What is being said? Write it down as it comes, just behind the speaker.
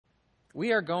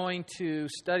We are going to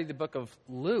study the book of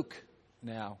Luke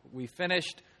now. We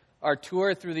finished our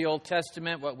tour through the Old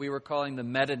Testament, what we were calling the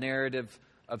meta-narrative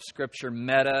of Scripture.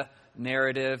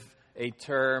 Meta-narrative, a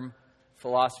term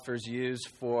philosophers use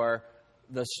for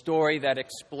the story that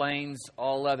explains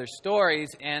all other stories.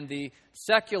 And the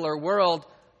secular world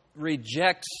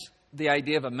rejects the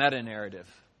idea of a meta-narrative.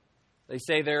 They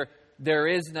say there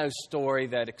is no story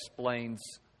that explains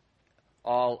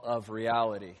all of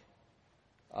reality.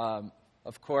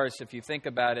 Of course, if you think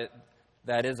about it,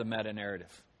 that is a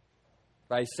meta-narrative.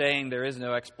 By saying there is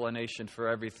no explanation for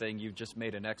everything, you've just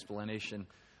made an explanation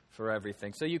for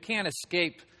everything. So you can't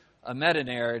escape a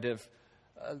meta-narrative.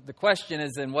 The question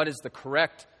is then, what is the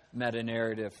correct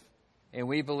meta-narrative? And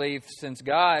we believe since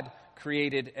God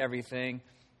created everything,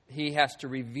 He has to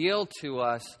reveal to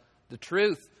us the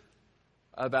truth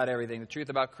about everything, the truth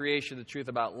about creation, the truth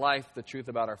about life, the truth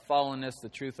about our fallenness, the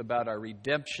truth about our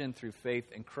redemption through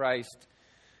faith in Christ.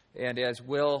 And as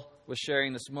Will was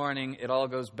sharing this morning, it all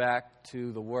goes back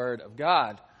to the Word of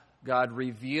God. God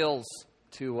reveals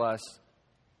to us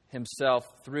Himself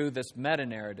through this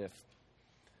meta-narrative.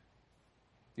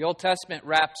 The Old Testament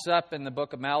wraps up in the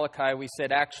book of Malachi. We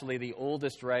said actually the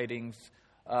oldest writings,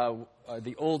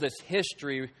 the oldest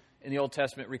history in the Old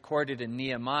Testament recorded in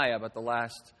Nehemiah, but the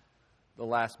last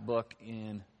book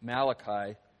in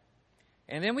Malachi.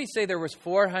 And then we say there was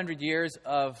 400 years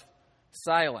of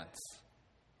silence.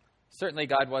 Certainly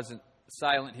God wasn't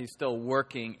silent. He's still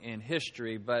working in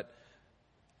history. But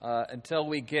until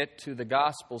we get to the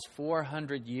Gospels,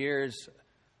 400 years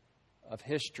of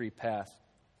history passed.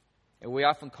 And we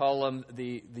often call them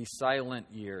the silent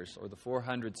years, or the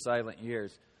 400 silent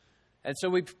years. And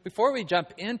so before we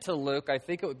jump into Luke, I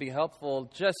think it would be helpful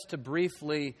just to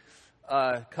briefly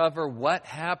cover what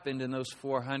happened in those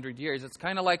 400 years. It's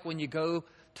kind of like when you go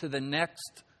to the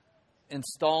next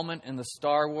installment in the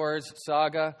Star Wars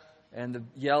saga, and the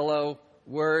yellow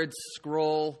words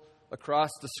scroll across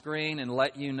the screen and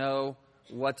let you know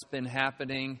what's been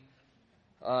happening.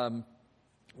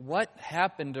 What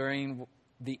happened during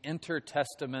the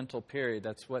intertestamental period?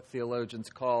 That's what theologians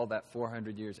call that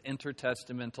 400 years.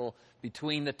 Intertestamental,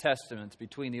 between the testaments,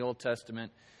 between the Old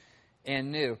Testament and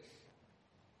New.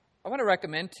 I want to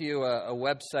recommend to you a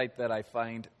website that I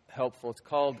find helpful. It's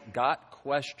called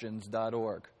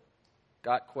gotquestions.org.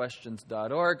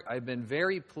 gotquestions.org. I've been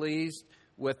very pleased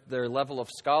with their level of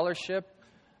scholarship,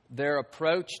 their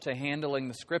approach to handling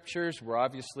the Scriptures. We're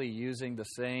obviously using the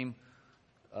same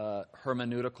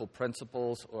hermeneutical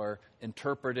principles or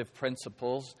interpretive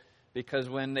principles, because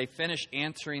when they finish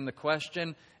answering the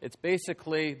question, it's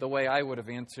basically the way I would have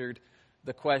answered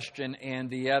the question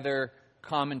and the other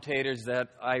commentators that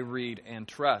I read and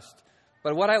trust.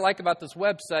 But what I like about this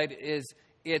website is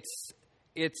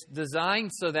it's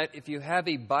designed so that if you have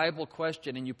a Bible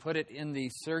question and you put it in the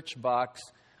search box,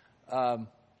 a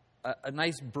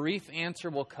nice brief answer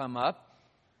will come up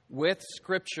with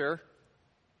Scripture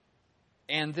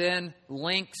and then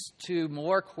links to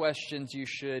more questions you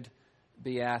should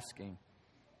be asking.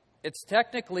 It's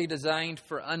technically designed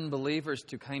for unbelievers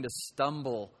to kind of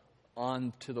stumble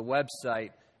onto the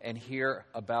website and hear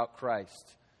about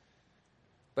Christ.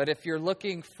 But if you're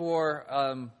looking for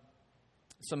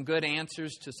some good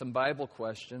answers to some Bible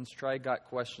questions, try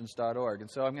gotquestions.org. And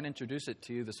so I'm going to introduce it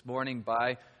to you this morning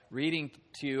by reading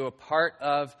to you a part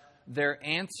of their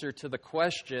answer to the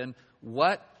question,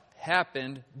 what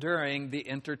happened during the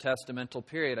intertestamental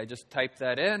period? I just typed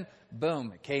that in,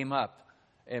 boom, it came up.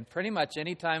 And pretty much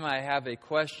anytime I have a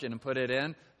question and put it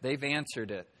in, they've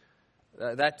answered it.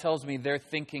 That tells me they're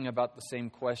thinking about the same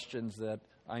questions that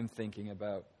I'm thinking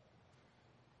about.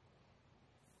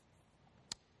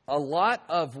 A lot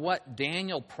of what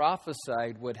Daniel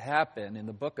prophesied would happen in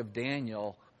the book of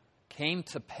Daniel came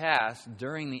to pass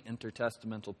during the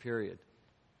intertestamental period.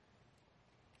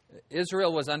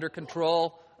 Israel was under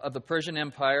control of the Persian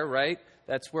Empire, right?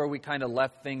 That's where we kind of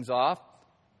left things off.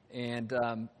 And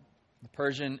the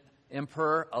Persian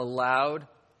emperor allowed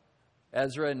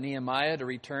Ezra and Nehemiah to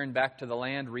return back to the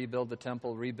land, rebuild the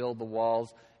temple, rebuild the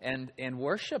walls, and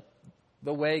worship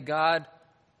the way God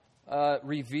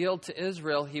revealed to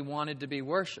Israel He wanted to be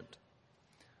worshipped.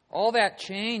 All that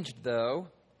changed, though,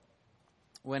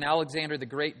 when Alexander the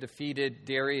Great defeated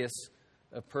Darius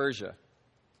of Persia.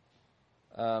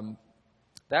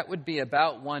 That would be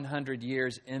about 100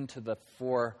 years into the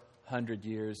 400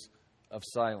 years of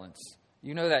silence.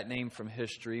 You know that name from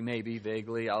history, maybe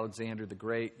vaguely. Alexander the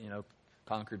Great,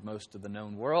 conquered most of the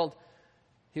known world.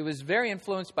 He was very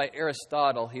influenced by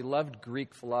Aristotle. He loved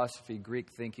Greek philosophy, Greek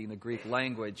thinking, the Greek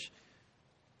language.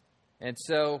 And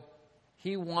so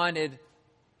he wanted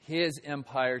his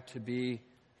empire to be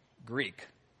Greek.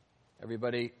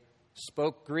 Everybody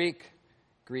spoke Greek.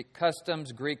 Greek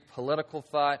customs, Greek political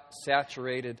thought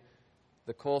saturated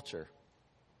the culture.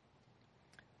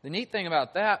 The neat thing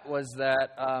about that was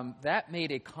that that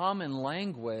made a common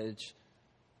language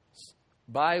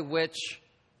by which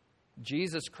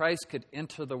Jesus Christ could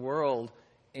enter the world,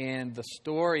 and the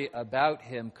story about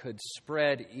him could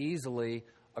spread easily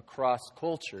across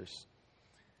cultures.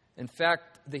 In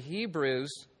fact, the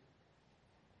Hebrews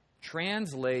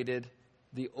translated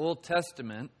the Old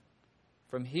Testament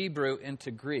from Hebrew into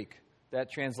Greek.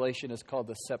 That translation is called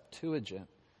the Septuagint,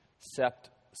 Sept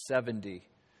 70.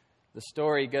 The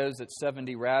story goes that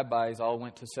 70 rabbis all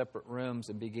went to separate rooms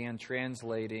and began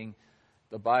translating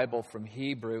the Bible from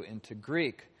Hebrew into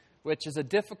Greek, which is a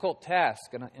difficult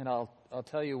task, and I'll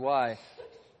tell you why.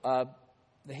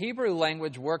 The Hebrew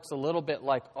language works a little bit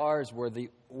like ours, where the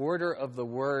order of the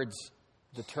words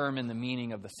determine the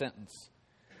meaning of the sentence.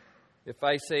 If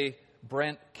I say,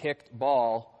 Brent kicked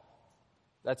ball,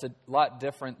 that's a lot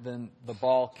different than the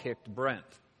ball kicked Brent.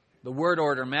 The word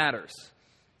order matters.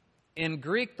 In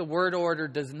Greek, the word order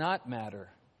does not matter.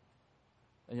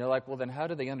 And you're like, well, then how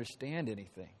do they understand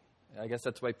anything? I guess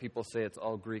that's why people say it's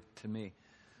all Greek to me.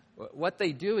 What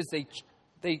they do is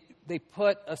they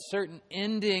put a certain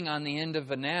ending on the end of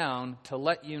a noun to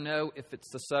let you know if it's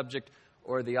the subject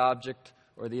or the object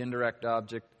or the indirect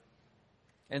object.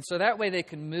 And so that way they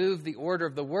can move the order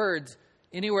of the words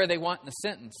anywhere they want in the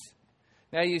sentence.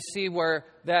 Now you see where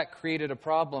that created a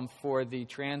problem for the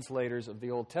translators of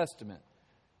the Old Testament.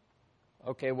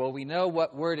 Okay, well, we know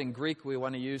what word in Greek we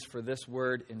want to use for this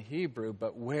word in Hebrew,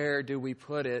 but where do we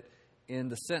put it in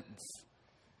the sentence?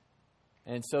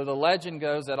 And so the legend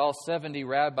goes that all 70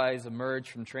 rabbis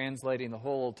emerged from translating the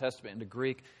whole Old Testament into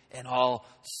Greek, and all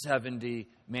 70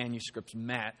 manuscripts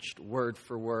matched word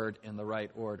for word in the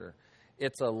right order.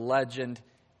 It's a legend.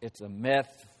 It's a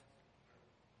myth.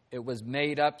 It was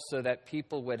made up so that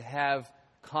people would have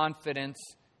confidence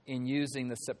in using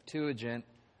the Septuagint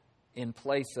in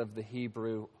place of the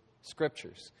Hebrew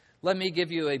Scriptures. Let me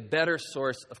give you a better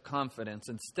source of confidence.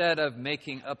 Instead of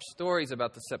making up stories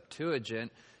about the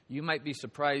Septuagint, you might be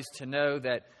surprised to know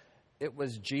that it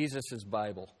was Jesus'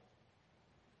 Bible.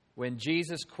 When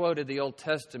Jesus quoted the Old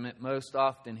Testament, most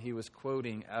often he was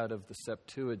quoting out of the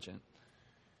Septuagint.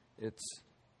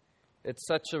 It's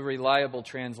such a reliable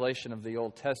translation of the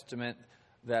Old Testament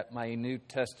that my New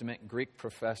Testament Greek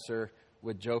professor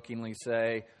would jokingly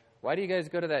say, "Why do you guys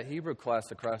go to that Hebrew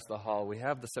class across the hall? We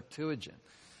have the Septuagint."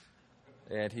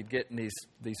 And he'd get in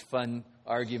these fun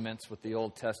arguments with the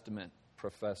Old Testament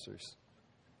professors.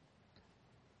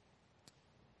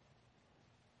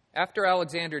 After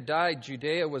Alexander died,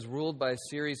 Judea was ruled by a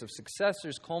series of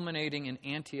successors culminating in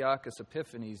Antiochus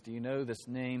Epiphanes. Do you know this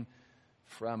name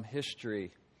from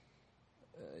history?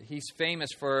 He's famous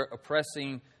for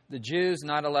oppressing the Jews,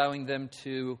 not allowing them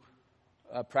to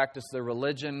practice their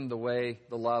religion the way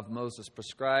the law of Moses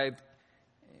prescribed.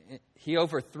 He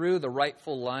overthrew the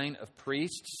rightful line of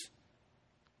priests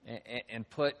and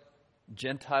put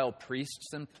Gentile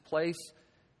priests in place,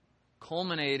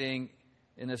 culminating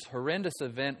in this horrendous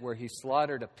event where he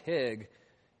slaughtered a pig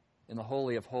in the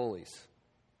Holy of Holies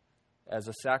as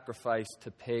a sacrifice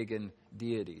to pagan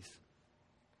deities.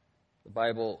 The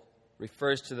Bible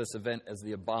refers to this event as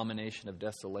the abomination of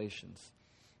desolations.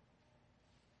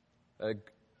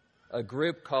 A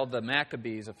group called the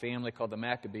Maccabees, a family called the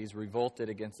Maccabees, revolted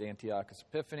against Antiochus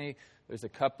Epiphanes. There's a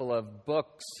couple of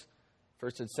books,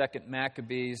 1st and 2nd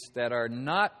Maccabees, that are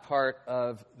not part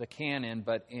of the canon,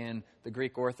 but in the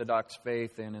Greek Orthodox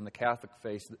faith and in the Catholic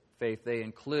faith, they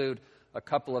include a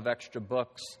couple of extra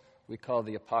books we call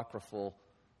the apocryphal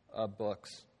books.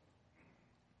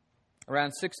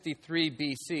 Around 63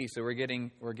 BC, so we're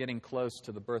getting close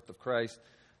to the birth of Christ,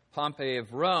 Pompey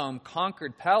of Rome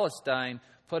conquered Palestine,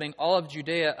 putting all of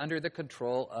Judea under the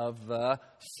control of the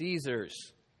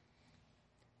Caesars.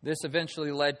 This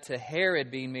eventually led to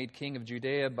Herod being made king of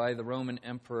Judea by the Roman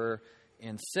emperor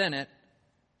and Senate,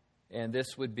 and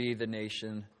this would be the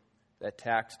nation that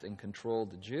taxed and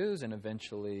controlled the Jews and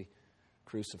eventually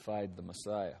crucified the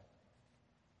Messiah.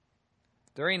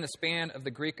 During the span of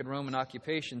the Greek and Roman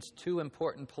occupations, two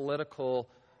important political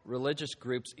religious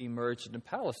groups emerged in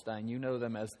Palestine. You know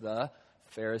them as the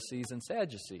Pharisees and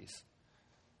Sadducees.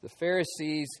 The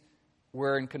Pharisees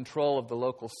were in control of the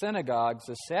local synagogues.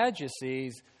 The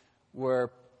Sadducees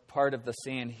were part of the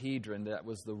Sanhedrin, that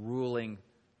was the ruling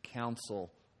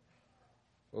council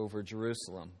over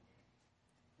Jerusalem.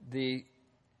 The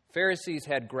Pharisees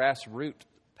had grassroots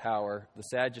power. The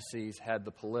Sadducees had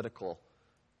the political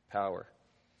power.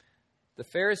 The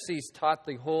Pharisees taught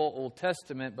the whole Old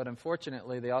Testament, but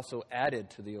unfortunately they also added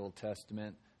to the Old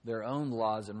Testament. their own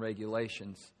laws and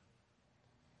regulations.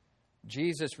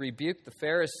 Jesus rebuked the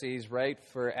Pharisees, right,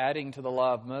 for adding to the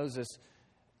law of Moses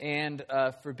and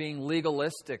for being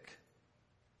legalistic,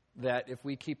 that if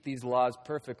we keep these laws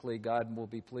perfectly, God will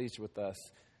be pleased with us.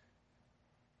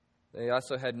 They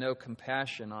also had no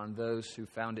compassion on those who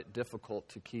found it difficult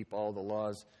to keep all the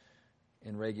laws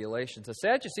and regulations. The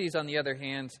Sadducees, on the other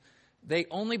hand, they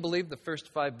only believed the first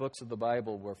 5 books of the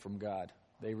Bible were from God.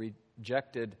 They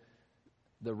rejected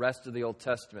the rest of the Old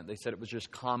Testament. They said it was just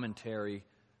commentary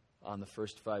on the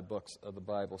first 5 books of the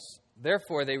Bible.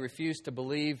 Therefore, they refused to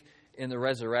believe in the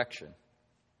resurrection.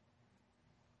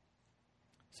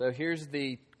 So here's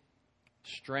the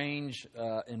strange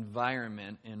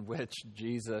environment in which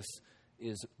Jesus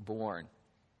is born.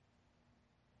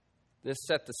 This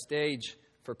set the stage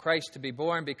for Christ to be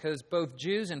born because both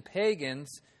Jews and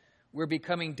pagans were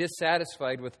becoming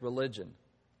dissatisfied with religion.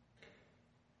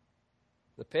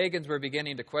 The pagans were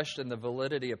beginning to question the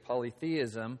validity of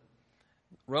polytheism.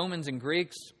 Romans and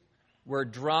Greeks were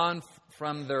drawn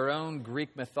from their own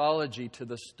Greek mythology to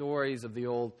the stories of the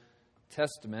Old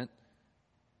Testament.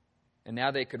 And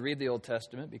now they could read the Old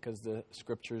Testament because the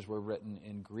scriptures were written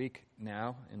in Greek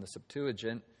now, in the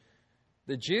Septuagint.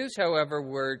 The Jews, however,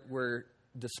 were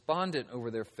despondent over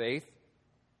their faith.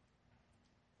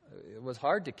 It was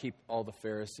hard to keep all the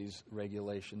Pharisees'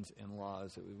 regulations and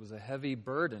laws. It was a heavy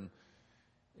burden.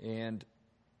 And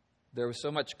there was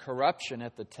so much corruption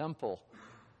at the temple,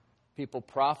 people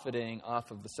profiting off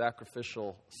of the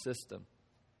sacrificial system.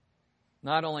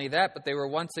 Not only that, but they were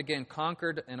once again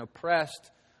conquered and oppressed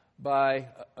by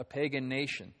a pagan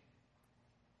nation.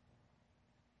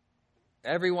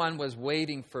 Everyone was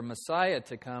waiting for Messiah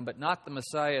to come, but not the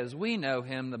Messiah as we know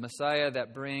him, the Messiah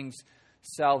that brings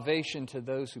salvation to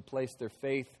those who place their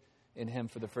faith in him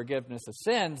for the forgiveness of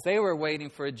sins. They were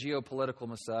waiting for a geopolitical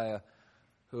Messiah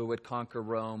who would conquer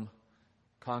Rome,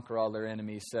 conquer all their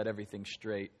enemies, set everything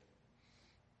straight.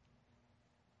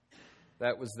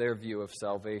 That was their view of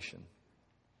salvation.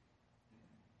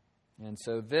 And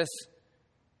so this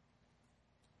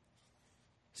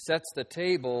sets the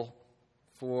table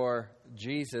for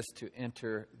Jesus to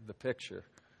enter the picture.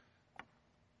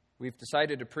 We've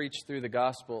decided to preach through the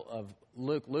Gospel of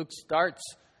Luke. Luke starts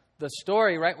the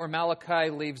story right where Malachi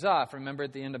leaves off. Remember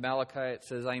at the end of Malachi it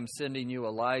says, I am sending you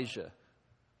Elijah,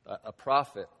 a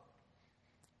prophet.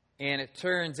 And it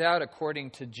turns out,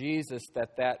 according to Jesus,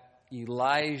 that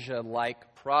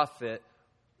Elijah-like prophet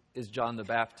is John the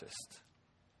Baptist.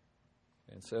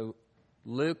 And so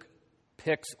Luke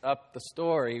picks up the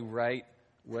story right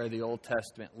where the Old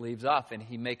Testament leaves off, and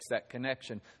he makes that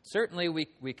connection. Certainly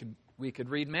we could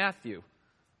read Matthew,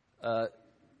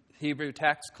 Hebrew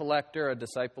tax collector, a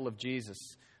disciple of Jesus.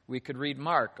 We could read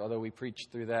Mark, although we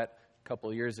preached through that a couple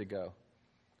of years ago.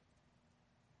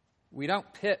 We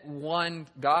don't pit one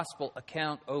gospel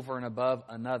account over and above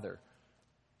another.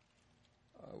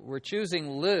 We're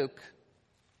choosing Luke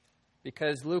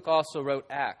because Luke also wrote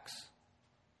Acts.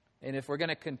 And if we're going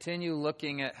to continue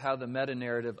looking at how the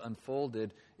meta-narrative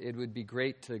unfolded, it would be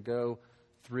great to go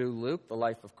through Luke, the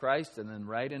life of Christ, and then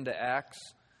right into Acts,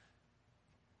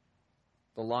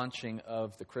 the launching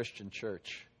of the Christian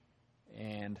church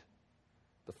and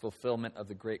the fulfillment of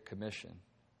the Great Commission.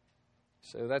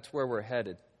 So that's where we're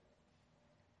headed.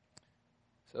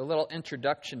 So a little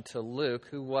introduction to Luke.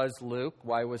 Who was Luke?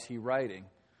 Why was he writing?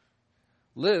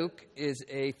 Luke is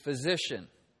a physician.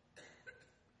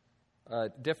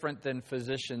 Different than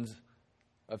physicians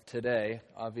of today.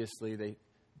 Obviously, they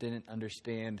didn't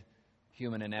understand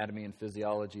human anatomy and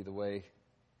physiology the way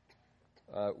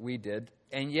we did.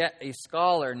 And yet a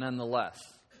scholar nonetheless.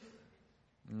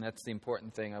 And that's the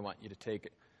important thing I want you to take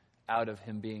out of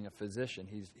him being a physician.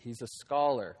 He's a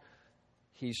scholar.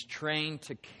 He's trained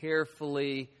to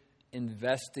carefully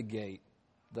investigate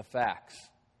the facts.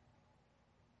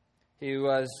 He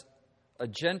was a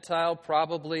Gentile,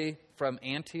 probably from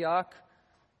Antioch,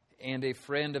 and a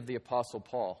friend of the Apostle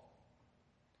Paul.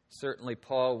 Certainly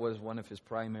Paul was one of his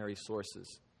primary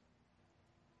sources.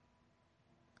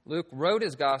 Luke wrote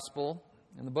his gospel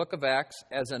in the book of Acts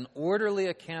as an orderly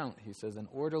account, he says, an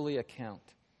orderly account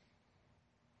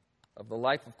of the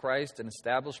life of Christ and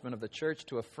establishment of the church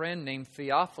to a friend named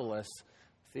Theophilus.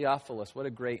 Theophilus, what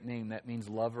a great name. That means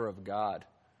lover of God.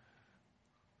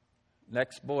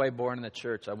 Next boy born in the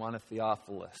church, I want a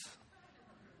Theophilus.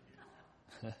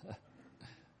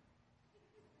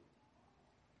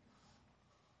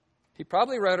 He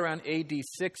probably wrote around AD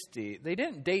 60. They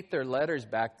didn't date their letters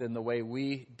back then the way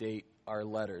we date our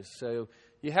letters. So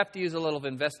you have to use a little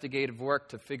investigative work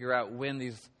to figure out when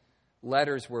these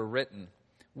letters were written.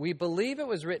 We believe it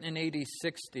was written in AD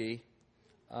 60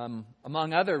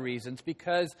 among other reasons,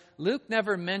 because Luke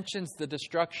never mentions the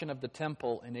destruction of the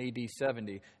temple in AD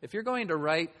 70. If you're going to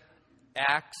write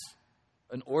Acts,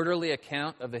 an orderly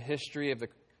account of the history of the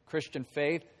Christian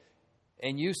faith,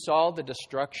 and you saw the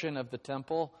destruction of the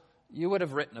temple, you would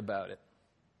have written about it.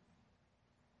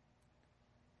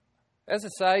 As a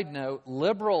side note,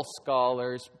 liberal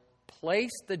scholars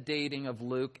place the dating of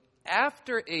Luke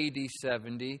after AD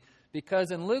 70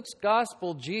 because in Luke's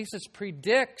gospel, Jesus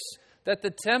predicts that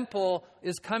the temple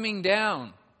is coming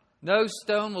down. No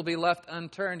stone will be left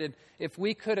unturned. And if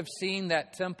we could have seen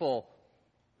that temple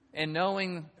and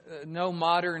knowing no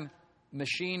modern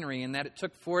machinery and that it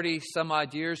took 40 some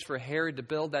odd years for Herod to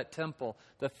build that temple,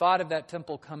 the thought of that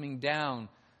temple coming down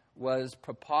was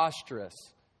preposterous.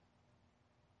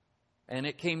 And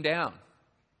it came down.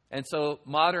 And so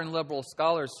modern liberal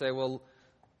scholars say, well,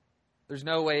 there's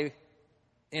no way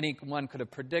anyone could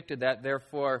have predicted that.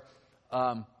 Therefore,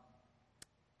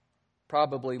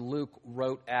 probably Luke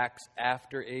wrote Acts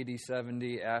after AD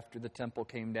 70, after the temple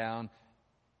came down,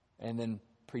 and then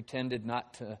pretended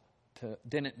not to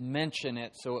didn't mention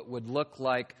it so it would look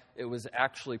like it was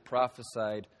actually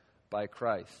prophesied by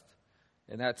Christ.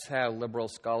 And that's how liberal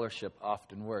scholarship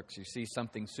often works. You see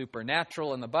something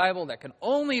supernatural in the Bible that can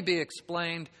only be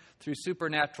explained through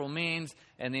supernatural means,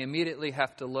 and they immediately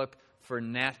have to look for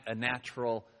a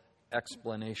natural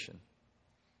explanation.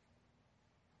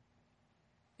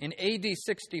 In AD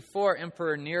 64,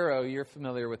 Emperor Nero, you're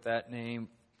familiar with that name,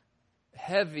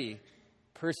 heavy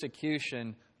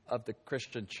persecution of the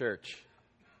Christian church.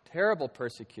 Terrible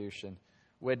persecution.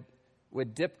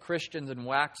 Would dip Christians in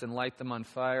wax and light them on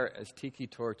fire as tiki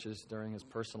torches during his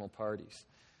personal parties.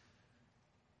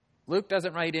 Luke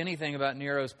doesn't write anything about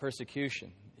Nero's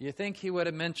persecution. You think he would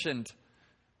have mentioned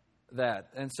that.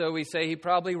 And so we say he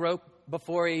probably wrote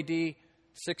before AD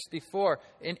 64.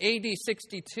 In AD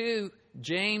 62,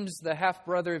 James, the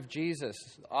half-brother of Jesus,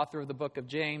 author of the book of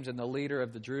James and the leader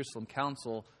of the Jerusalem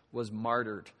Council, was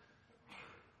martyred.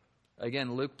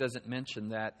 Again, Luke doesn't mention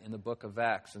that in the book of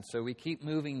Acts. And so we keep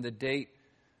moving the date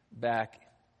back.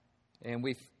 And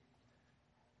we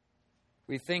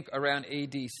think around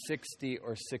AD 60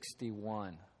 or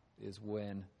 61 is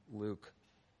when Luke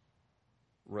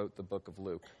wrote the book of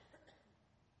Luke.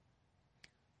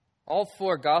 All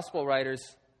four gospel writers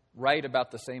write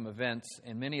about the same events,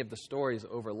 and many of the stories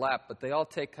overlap, but they all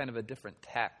take kind of a different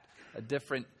tact, a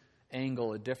different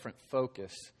angle, a different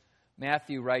focus.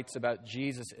 Matthew writes about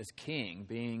Jesus as king,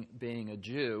 being a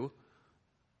Jew.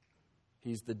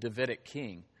 He's the Davidic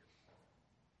king.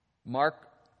 Mark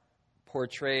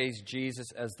portrays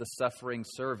Jesus as the suffering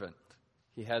servant.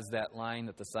 He has that line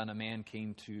that the Son of Man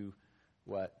came to,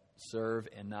 serve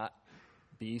and not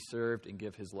be served, and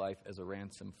give his life as a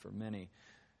ransom for many.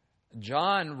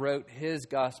 John wrote his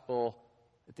gospel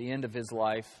at the end of his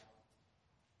life,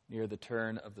 near the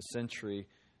turn of the century,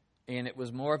 and it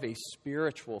was more of a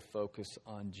spiritual focus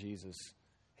on Jesus,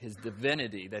 his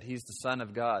divinity, that he's the Son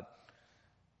of God.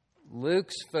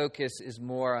 Luke's focus is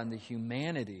more on the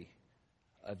humanity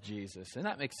of Jesus. And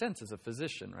that makes sense as a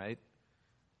physician, right?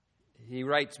 He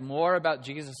writes more about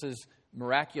Jesus'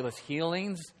 miraculous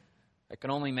healings. I can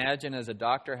only imagine as a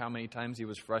doctor how many times he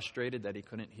was frustrated that he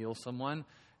couldn't heal someone.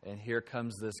 And here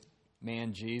comes this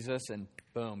man, Jesus, and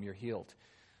boom, you're healed.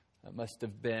 That must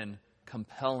have been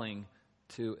compelling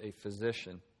to a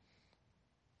physician.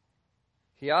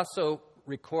 He also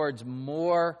records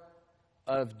more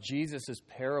of Jesus'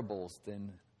 parables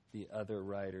than the other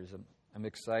writers. I'm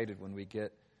excited when we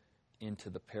get into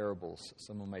the parables,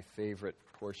 some of my favorite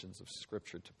portions of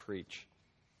Scripture to preach.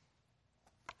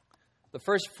 The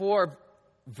first 4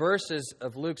 verses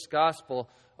of Luke's Gospel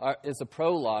is a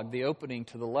prologue, the opening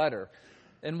to the letter.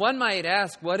 And one might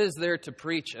ask, what is there to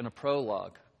preach in a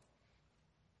prologue?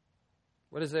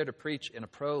 What is there to preach in a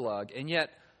prologue? And yet,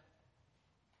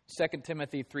 2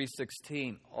 Timothy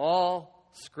 3:16, all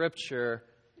Scripture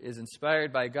is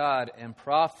inspired by God and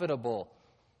profitable,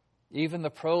 even the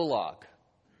prologue.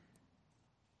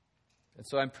 And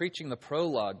so I'm preaching the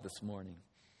prologue this morning.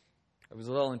 I was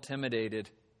a little intimidated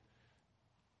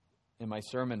in my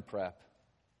sermon prep,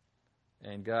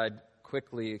 and God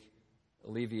quickly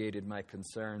alleviated my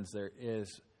concerns. There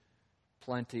is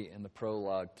plenty in the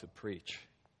prologue to preach.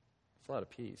 It's a lot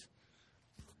of P's.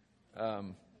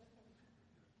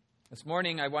 This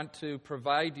morning, I want to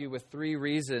provide you with 3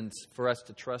 reasons for us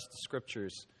to trust the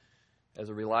Scriptures as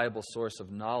a reliable source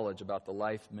of knowledge about the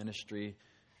life, ministry,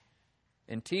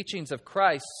 and teachings of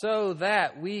Christ, so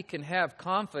that we can have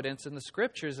confidence in the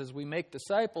Scriptures as we make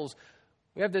disciples.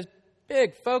 We have this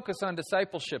big focus on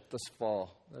discipleship this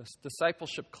fall. This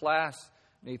discipleship class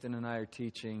Nathan and I are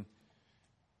teaching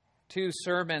 2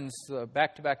 sermons,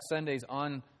 back-to-back Sundays,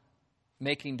 on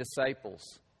making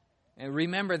disciples. And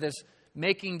remember this,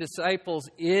 making disciples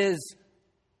is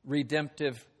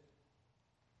redemptive.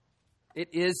 It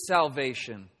is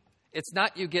salvation. It's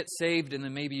not you get saved and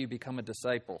then maybe you become a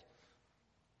disciple.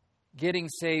 Getting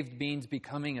saved means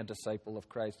becoming a disciple of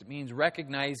Christ. It means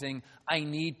recognizing I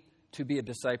need to be a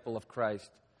disciple of Christ.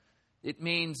 It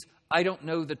means I don't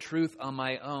know the truth on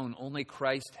my own. Only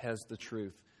Christ has the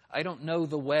truth. I don't know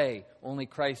the way. Only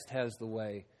Christ has the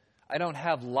way. I don't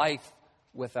have life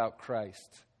without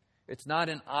Christ. It's not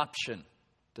an option,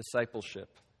 discipleship.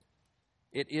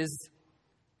 It is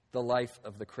the life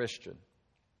of the Christian.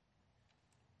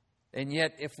 And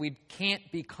yet, if we can't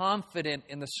be confident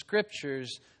in the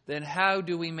Scriptures, then how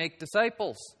do we make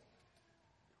disciples?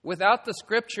 Without the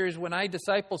Scriptures, when I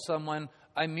disciple someone,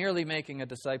 I'm merely making a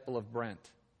disciple of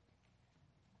Brent,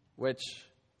 which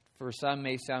for some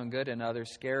may sound good and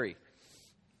others scary.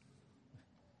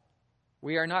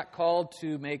 We are not called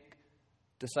to make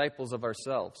disciples of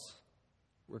ourselves.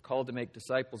 We're called to make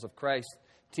disciples of Christ,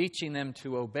 teaching them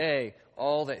to obey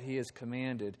all that He has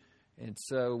commanded. And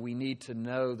so we need to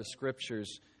know the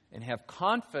Scriptures and have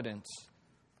confidence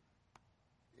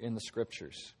in the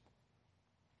Scriptures.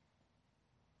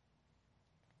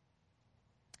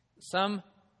 Some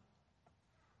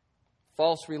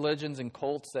false religions and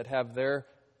cults that have their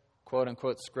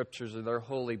quote-unquote Scriptures or their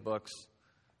holy books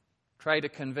try to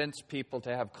convince people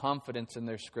to have confidence in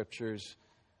their Scriptures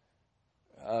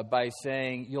by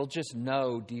saying, you'll just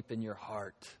know deep in your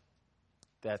heart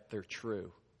that they're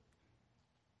true.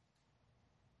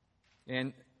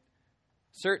 And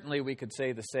certainly we could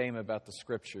say the same about the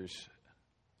Scriptures.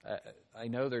 I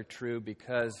know they're true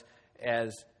because,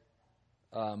 as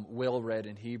Will read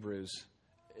in Hebrews,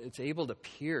 it's able to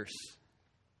pierce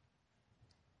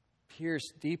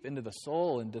deep into the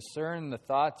soul and discern the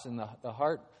thoughts and the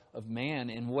heart of man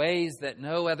in ways that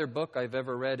no other book I've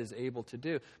ever read is able to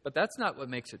do. But that's not what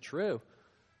makes it true.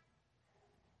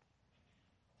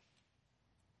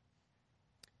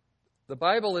 The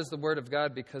Bible is the Word of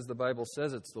God because the Bible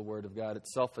says it's the Word of God.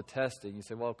 It's self-attesting. You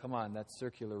say, well, come on, that's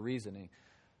circular reasoning.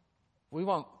 We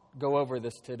won't go over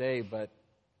this today, but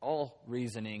all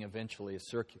reasoning eventually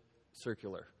is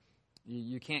circular.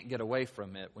 You can't get away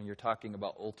from it when you're talking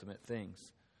about ultimate things.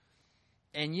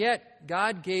 And yet,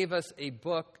 God gave us a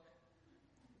book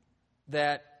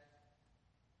that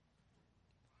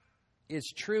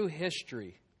is true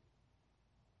history,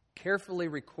 carefully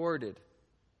recorded.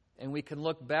 And we can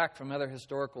look back from other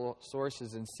historical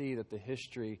sources and see that the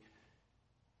history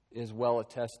is well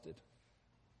attested.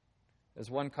 As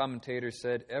one commentator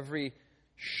said, every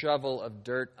shovel of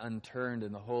dirt unturned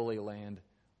in the Holy Land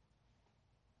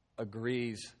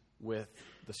agrees with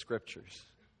the Scriptures.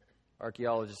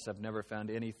 Archaeologists have never found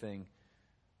anything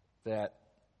that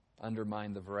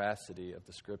undermined the veracity of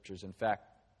the Scriptures. In fact,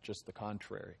 just the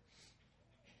contrary.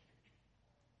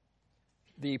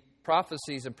 The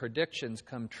prophecies and predictions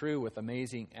come true with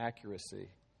amazing accuracy.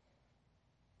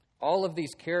 All of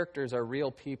these characters are real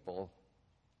people.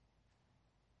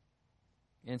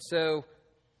 And so,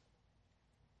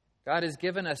 God has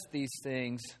given us these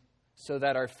things so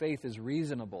that our faith is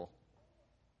reasonable.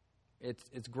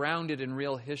 It's grounded in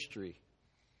real history.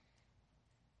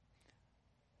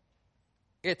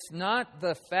 It's not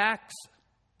the facts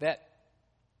that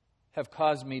have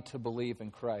caused me to believe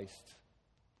in Christ.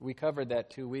 We covered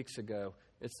that 2 weeks ago.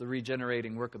 It's the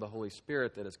regenerating work of the Holy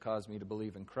Spirit that has caused me to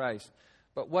believe in Christ.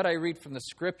 But what I read from the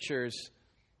Scriptures,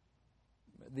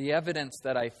 the evidence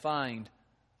that I find,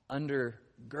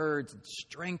 undergirds and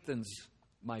strengthens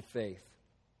my faith.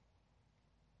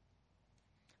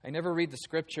 I never read the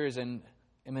Scriptures and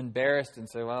am embarrassed and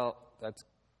say, well, that's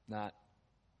not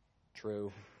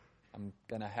true. I'm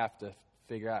going to have to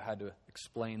figure out how to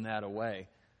explain that away.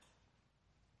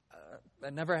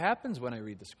 That never happens when I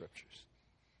read the Scriptures.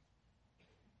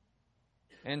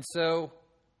 And so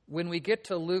when we get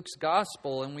to Luke's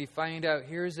Gospel and we find out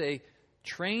here's a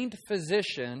trained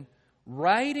physician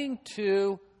writing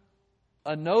to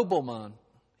a nobleman,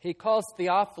 he calls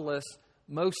Theophilus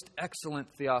most excellent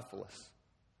Theophilus.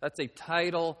 That's a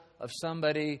title of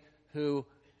somebody who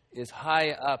is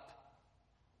high up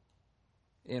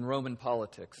in Roman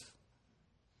politics.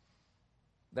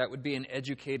 That would be an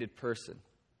educated person.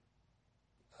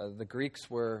 The Greeks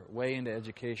were way into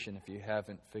education, if you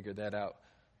haven't figured that out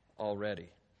already.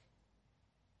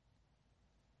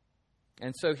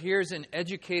 And so here's an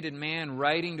educated man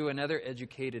writing to another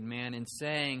educated man and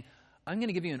saying, I'm going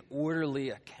to give you an orderly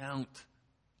account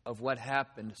of what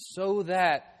happened so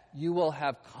that you will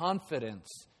have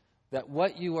confidence that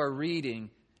what you are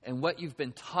reading and what you've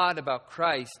been taught about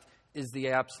Christ is the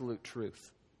absolute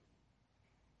truth.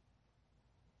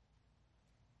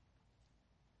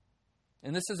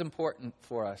 And this is important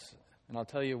for us, and I'll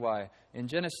tell you why. In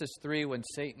Genesis 3, when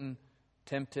Satan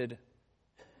tempted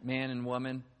man and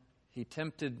woman, he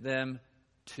tempted them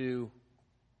to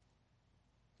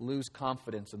lose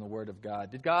confidence in the Word of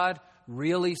God. Did God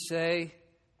really say?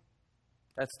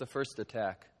 That's the first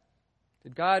attack.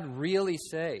 Did God really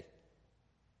say?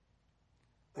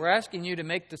 We're asking you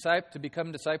to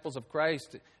become disciples of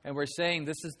Christ, and we're saying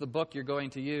this is the book you're going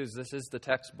to use. This is the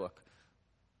textbook.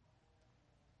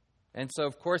 And so,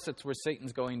 of course, it's where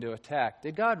Satan's going to attack.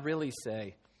 Did God really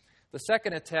say? The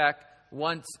second attack,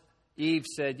 once Eve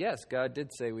said, yes, God did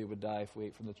say we would die if we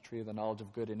ate from the tree of the knowledge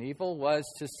of good and evil, was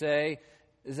to say,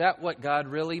 is that what God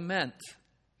really meant?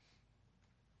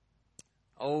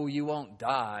 Oh, you won't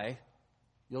die.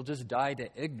 You'll just die to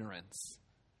ignorance.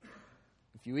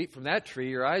 If you eat from that tree,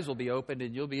 your eyes will be opened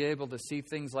and you'll be able to see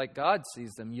things like God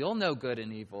sees them. You'll know good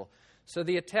and evil. So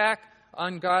the attack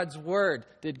on God's Word.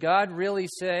 Did God really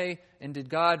say, and did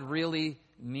God really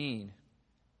mean?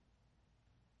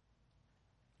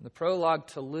 The prologue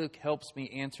to Luke helps me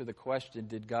answer the question,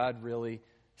 did God really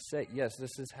say? Yes,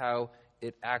 this is how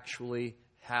it actually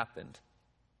happened.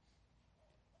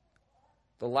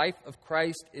 The life of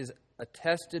Christ is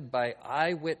attested by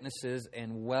eyewitnesses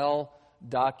and well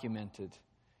documented.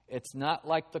 It's not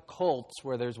like the cults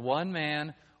where there's one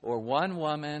man or one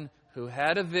woman who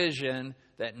had a vision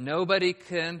that nobody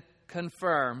can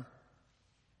confirm,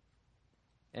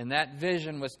 and that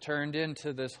vision was turned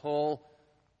into this whole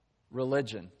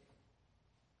religion.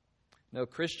 No,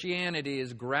 Christianity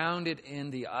is grounded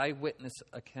in the eyewitness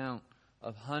account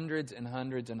of hundreds and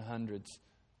hundreds and hundreds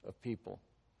of people.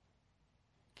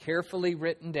 Carefully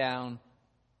written down,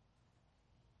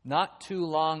 not too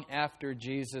long after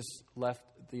Jesus left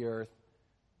the earth.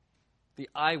 The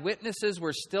eyewitnesses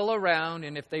were still around,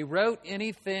 and if they wrote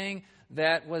anything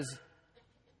that was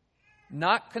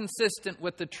not consistent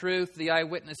with the truth, the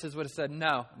eyewitnesses would have said,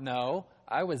 no,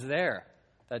 I was there.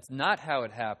 That's not how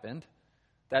it happened.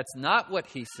 That's not what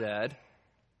he said.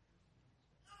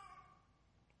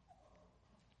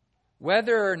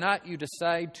 Whether or not you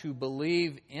decide to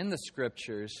believe in the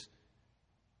Scriptures,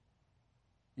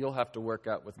 you'll have to work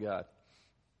out with God.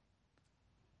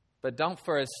 But don't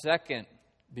for a second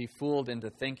be fooled into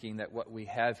thinking that what we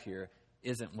have here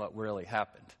isn't what really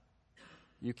happened.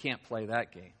 You can't play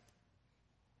that game.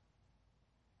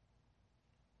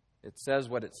 It says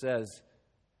what it says,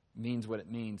 means what it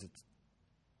means.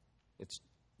 It's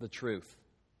the truth.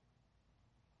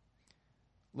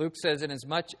 Luke says,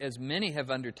 inasmuch as many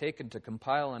have undertaken to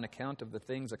compile an account of the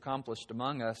things accomplished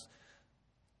among us,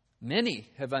 many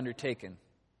have undertaken.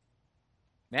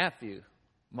 Matthew,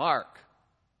 Mark,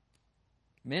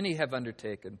 many have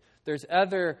undertaken. There's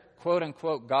other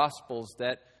quote-unquote gospels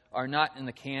that are not in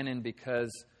the canon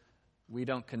because we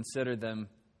don't consider them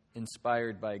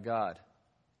inspired by God.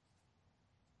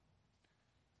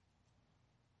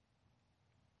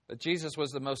 But Jesus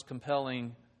was the most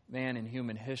compelling man in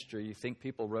human history. You think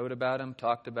people wrote about him,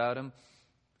 talked about him,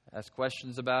 asked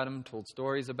questions about him, told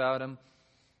stories about him?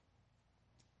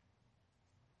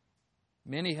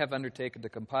 Many have undertaken to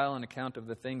compile an account of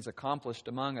the things accomplished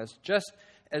among us, just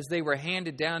as they were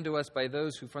handed down to us by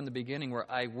those who from the beginning were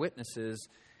eyewitnesses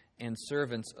and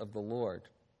servants of the Lord.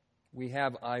 We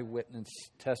have eyewitness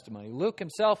testimony. Luke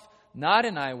himself, not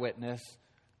an eyewitness,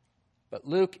 but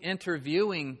Luke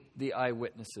interviewing the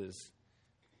eyewitnesses.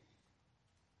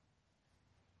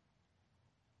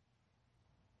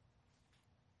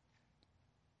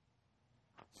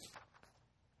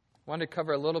 I want to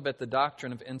cover a little bit the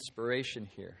doctrine of inspiration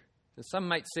here. Some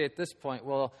might say at this point,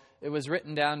 well, it was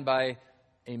written down by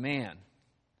a man.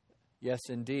 Yes,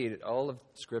 indeed, all of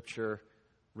Scripture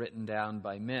written down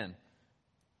by men.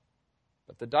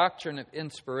 But the doctrine of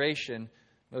inspiration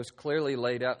most clearly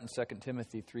laid out in 2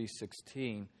 Timothy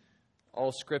 3:16.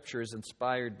 All Scripture is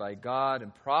inspired by God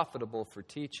and profitable for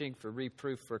teaching, for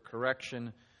reproof, for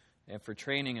correction, and for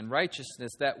training in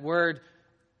righteousness. That word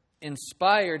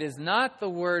inspired is not the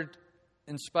word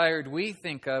inspired we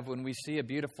think of when we see a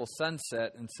beautiful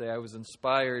sunset and say, I was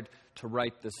inspired to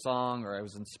write this song, or I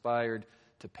was inspired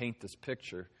to paint this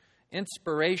picture.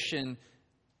 Inspiration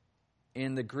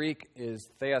in the Greek is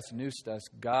theopneustos,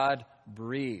 God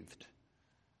breathed.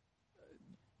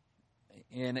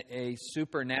 In a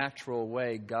supernatural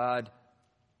way, God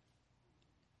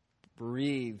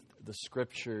breathed the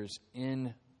Scriptures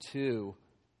into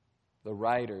the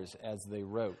writers as they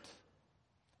wrote.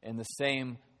 In the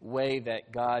same way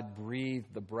that God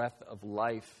breathed the breath of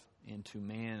life into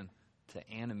man to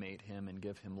animate him and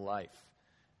give him life.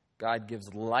 God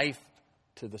gives life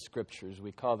to the Scriptures.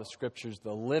 We call the Scriptures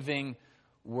the living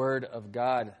Word of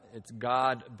God. It's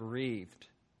God breathed.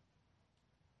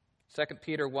 2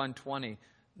 Peter 1:20.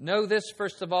 Know this,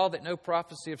 first of all, that no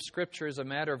prophecy of Scripture is a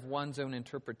matter of one's own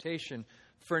interpretation.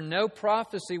 For no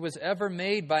prophecy was ever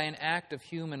made by an act of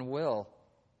human will.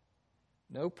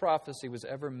 No prophecy was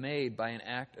ever made by an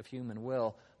act of human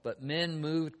will, but men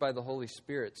moved by the Holy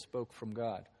Spirit spoke from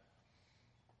God.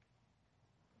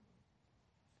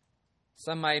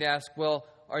 Some might ask, well,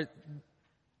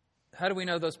 how do we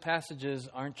know those passages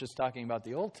aren't just talking about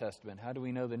the Old Testament? How do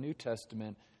we know the New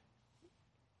Testament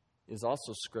is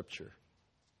also Scripture?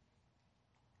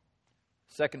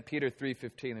 2 Peter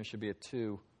 3:15, there should be a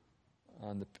 2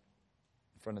 on the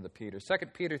front of the Peter.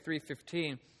 2 Peter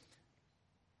 3:15,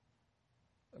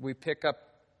 we pick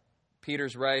up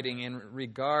Peter's writing, in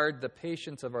regard the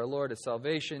patience of our Lord as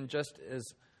salvation, just as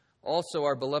also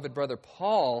our beloved brother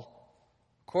Paul,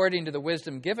 according to the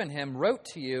wisdom given him, wrote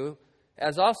to you,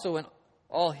 as also in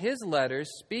all his letters,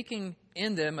 speaking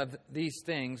in them of these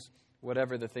things,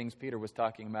 whatever the things Peter was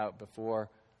talking about before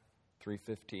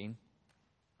 3:15,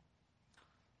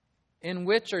 in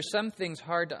which are some things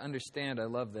hard to understand. I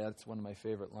love that. It's one of my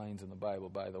favorite lines in the Bible,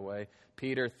 by the way.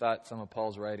 Peter thought some of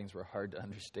Paul's writings were hard to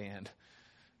understand,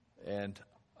 and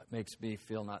it makes me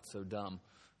feel not so dumb.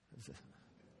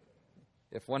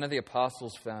 If one of the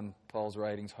apostles found Paul's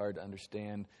writings hard to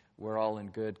understand, we're all in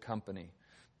good company.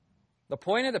 The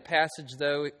point of the passage,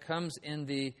 though, it comes in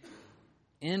the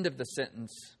end of the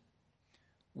sentence,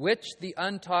 which the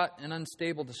untaught and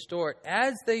unstable distort,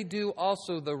 as they do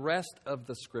also the rest of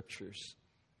the Scriptures.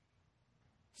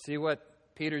 See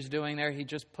what Peter's doing there? He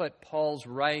just put Paul's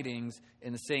writings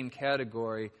in the same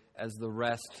category as the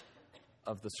rest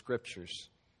of the Scriptures.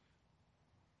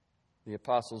 The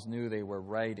apostles knew they were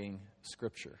writing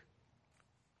Scripture.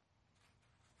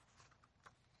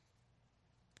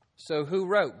 So who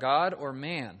wrote, God or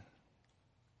man?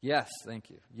 Yes,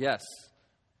 thank you. Yes.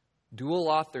 Dual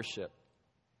authorship.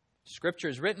 Scripture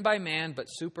is written by man, but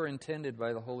superintended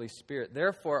by the Holy Spirit.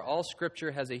 Therefore, all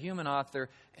Scripture has a human author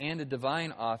and a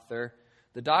divine author.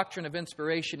 The doctrine of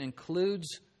inspiration includes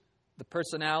the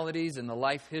personalities and the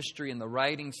life history and the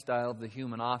writing style of the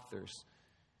human authors.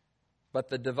 But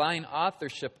the divine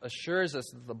authorship assures us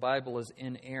that the Bible is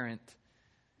inerrant,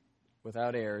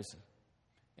 without errors,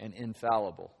 and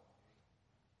infallible.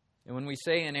 And when we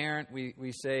say inerrant,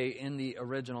 we say in the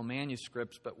original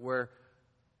manuscripts, but we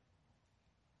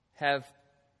have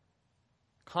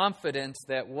confidence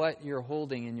that what you're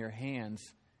holding in your hands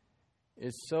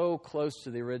is so close to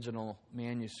the original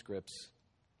manuscripts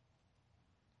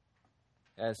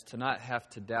as to not have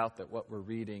to doubt that what we're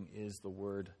reading is the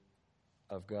Word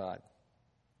of God.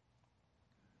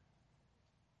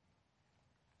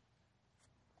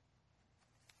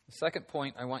 The second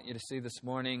point I want you to see this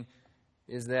morning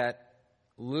is that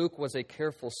Luke was a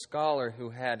careful scholar who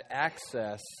had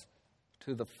access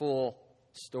to the full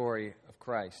story of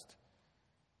Christ.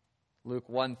 Luke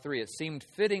 1:3, it seemed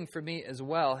fitting for me as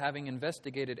well, having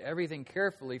investigated everything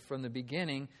carefully from the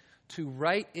beginning, to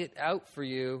write it out for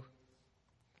you.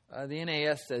 The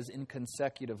NAS says in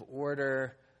consecutive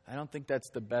order. I don't think that's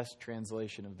the best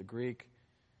translation of the Greek.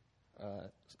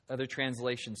 Other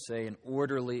translations say an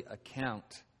orderly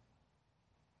account.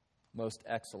 Most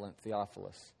excellent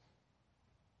Theophilus.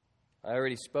 I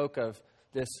already spoke of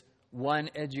this one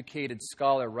educated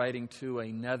scholar writing to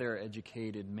another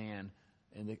educated man,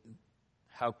 and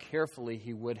how carefully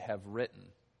he would have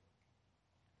written.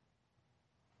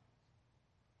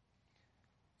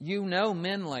 You know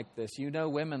men like this, you know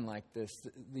women like this,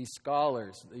 these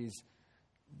scholars,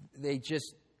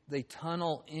 they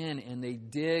tunnel in and they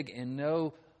dig, and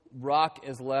no rock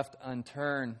is left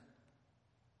unturned.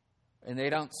 And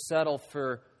they don't settle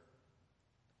for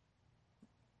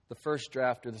the first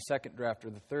draft or the second draft or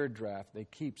the third draft. They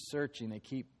keep searching. They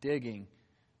keep digging.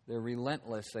 They're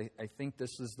relentless. I think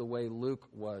this is the way Luke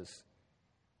was.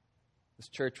 This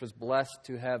church was blessed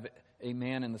to have a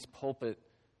man in this pulpit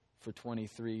for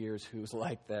 23 years who was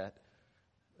like that.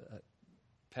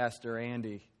 Pastor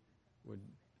Andy would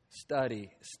study.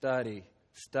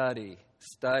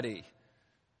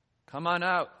 Come on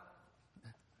out.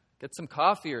 Get some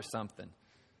coffee or something.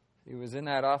 He was in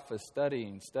that office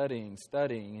studying,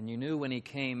 and you knew when he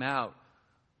came out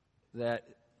that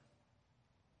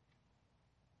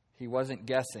he wasn't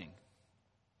guessing.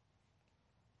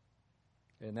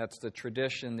 And that's the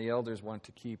tradition the elders want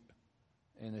to keep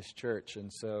in this church.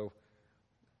 And so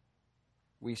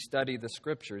we study the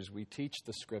Scriptures, we teach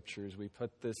the Scriptures, we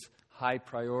put this high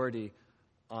priority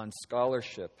on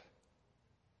scholarship.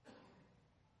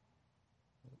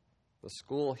 The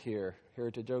school here,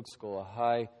 Heritage Oak School, a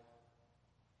high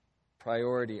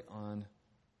priority on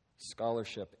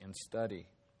scholarship and study.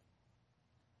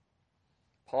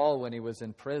 Paul, when he was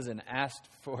in prison, asked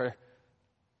for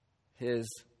his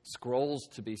scrolls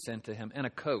to be sent to him and a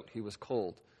coat. He was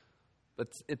cold. But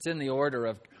it's in the order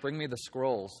of, bring me the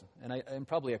scrolls, and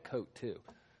probably a coat too.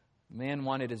 The man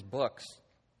wanted his books.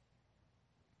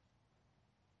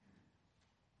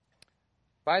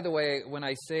 By the way, when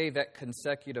I say that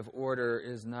consecutive order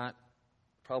is not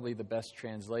probably the best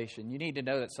translation, you need to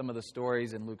know that some of the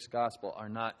stories in Luke's gospel are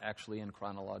not actually in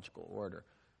chronological order.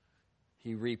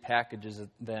 He repackages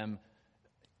them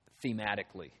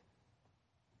thematically.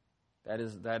 That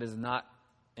is not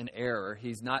an error.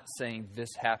 He's not saying this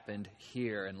happened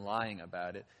here and lying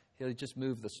about it. He'll just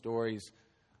move the stories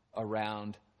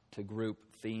around to group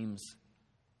themes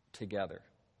together.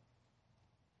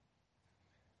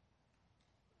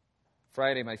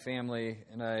 Friday, my family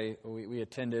and I, we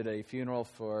attended a funeral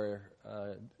for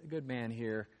a good man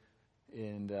here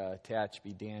in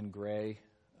Tehachapi, Dan Gray,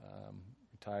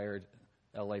 retired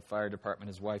LA Fire Department.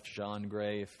 His wife, Jean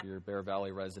Gray, if you're a Bear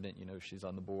Valley resident, you know she's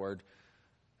on the board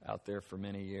out there for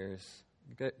many years.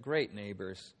 Great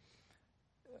neighbors.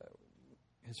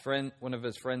 One of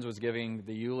his friends was giving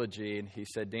the eulogy, and he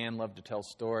said Dan loved to tell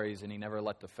stories, and he never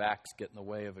let the facts get in the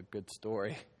way of a good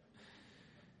story.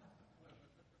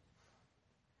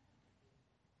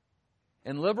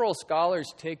 And liberal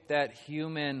scholars take that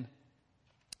human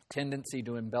tendency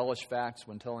to embellish facts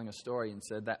when telling a story and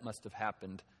said that must have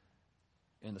happened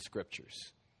in the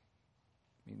Scriptures.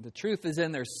 I mean, the truth is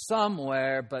in there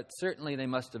somewhere, but certainly they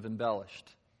must have embellished.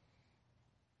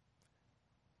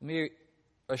 Let me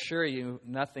assure you,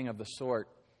 nothing of the sort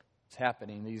is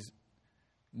happening. These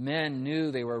men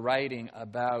knew they were writing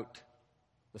about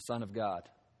the Son of God.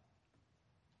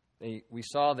 We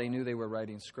saw they knew they were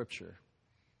writing Scripture.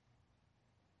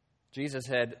 Jesus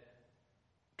had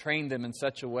trained them in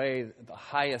such a way that the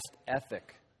highest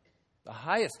ethic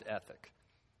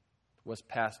was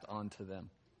passed on to them.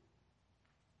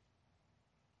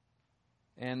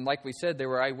 And like we said, there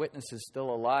were eyewitnesses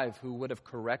still alive who would have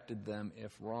corrected them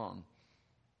if wrong.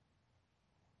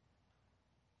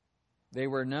 They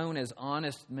were known as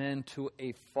honest men to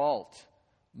a fault.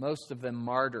 Most of them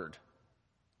martyred,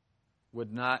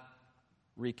 would not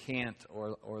recant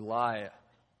or lie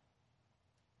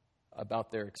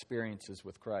about their experiences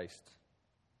with Christ.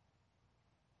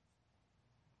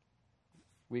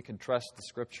 We can trust the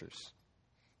Scriptures.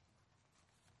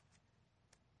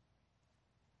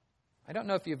 I don't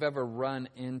know if you've ever run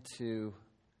into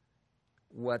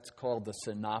what's called the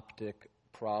synoptic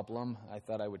problem. I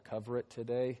thought I would cover it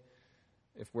today.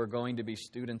 If we're going to be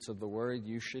students of the Word,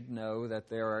 you should know that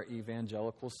there are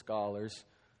evangelical scholars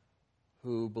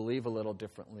who believe a little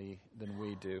differently than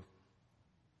we do.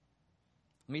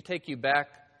 Let me take you back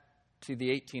to the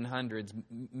 1800s,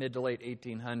 mid to late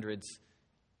 1800s,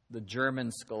 the German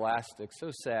scholastics.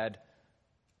 So sad,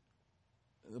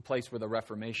 the place where the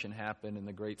Reformation happened and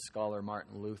the great scholar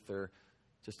Martin Luther,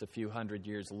 just a few hundred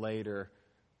years later,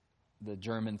 the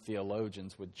German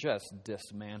theologians would just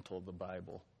dismantle the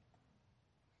Bible.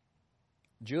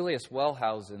 Julius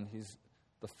Wellhausen, he's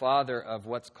the father of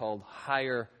what's called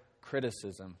higher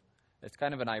criticism. It's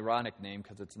kind of an ironic name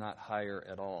because it's not higher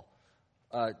at all.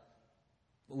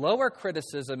 Lower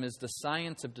criticism is the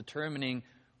science of determining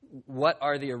what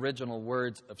are the original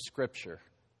words of Scripture.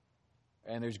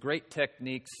 And there's great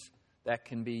techniques that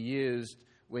can be used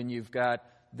when you've got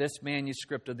this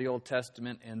manuscript of the Old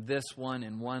Testament and this one,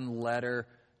 and one letter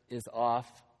is off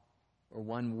or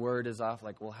one word is off.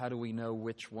 Like, well, how do we know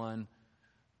which one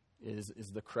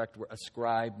is the correct word? A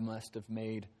scribe must have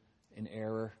made an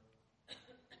error.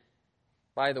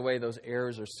 By the way, those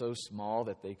errors are so small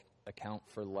that they account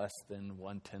for less than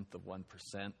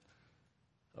 0.1%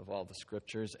 of all the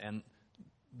Scriptures. And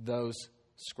those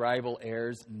scribal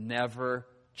errors never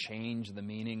change the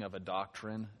meaning of a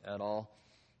doctrine at all.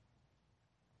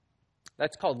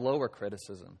 That's called lower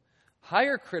criticism.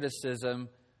 Higher criticism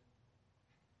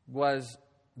was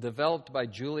developed by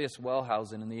Julius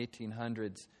Wellhausen in the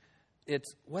 1800s.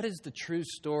 It's what is the true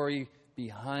story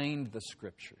behind the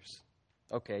Scriptures?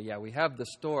 Okay, yeah, we have the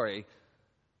story,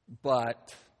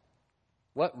 but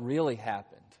what really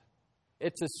happened?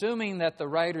 It's assuming that the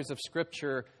writers of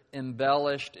Scripture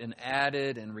embellished and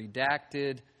added and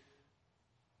redacted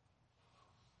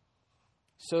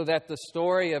so that the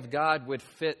story of God would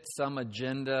fit some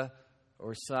agenda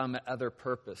or some other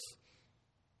purpose.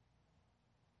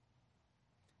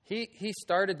 He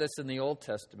started this in the Old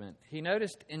Testament. He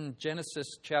noticed in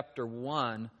Genesis chapter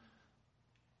 1,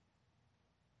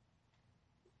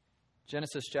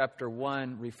 Genesis chapter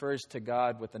 1 refers to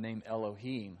God with the name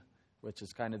Elohim, which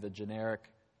is kind of the generic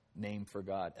name for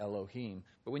God, Elohim.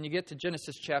 But when you get to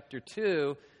Genesis chapter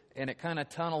 2, and it kind of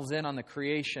tunnels in on the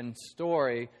creation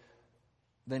story,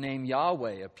 the name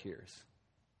Yahweh appears.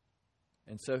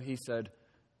 And so he said,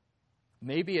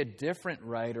 maybe a different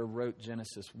writer wrote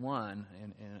Genesis 1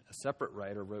 and a separate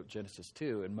writer wrote Genesis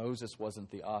 2, and Moses wasn't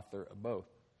the author of both.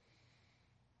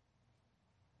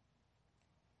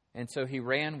 And so he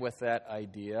ran with that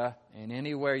idea, and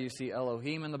anywhere you see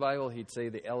Elohim in the Bible, he'd say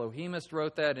the Elohimist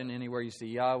wrote that, and anywhere you see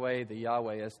Yahweh, the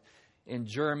Yahwehist. In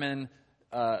German,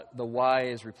 the Y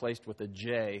is replaced with a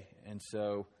J, and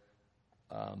so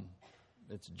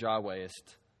it's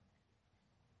Yahwehist.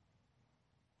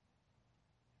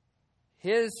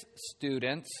 His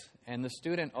students, and the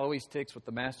student always takes what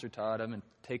the master taught him and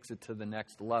takes it to the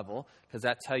next level, because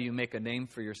that's how you make a name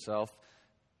for yourself,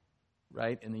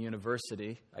 right, in the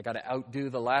university. I got to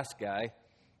outdo the last guy.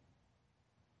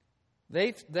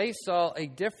 They saw a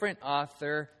different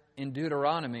author in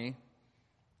Deuteronomy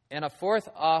and a fourth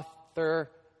author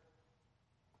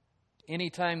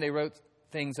anytime they wrote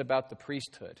things about the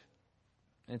priesthood.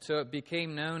 And so it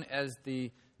became known as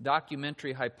the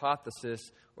documentary hypothesis,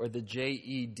 or the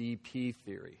JEDP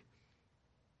theory.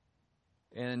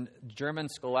 And German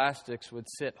scholastics would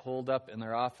sit holed up in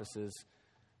their offices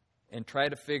and try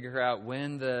to figure out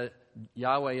when the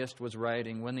Yahwehist was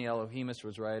writing, when the Elohimist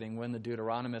was writing, when the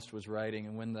Deuteronomist was writing,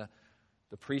 and when the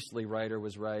priestly writer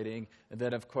was writing. And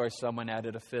then, of course, someone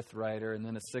added a fifth writer and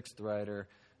then a sixth writer.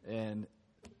 And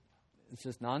it's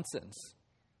just nonsense.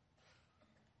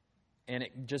 And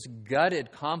it just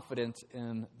gutted confidence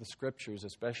in the Scriptures,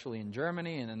 especially in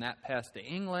Germany, and then that passed to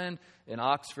England, and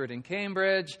Oxford and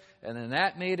Cambridge, and then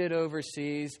that made it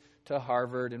overseas to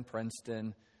Harvard and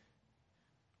Princeton.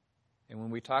 And when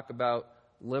we talk about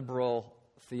liberal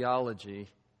theology,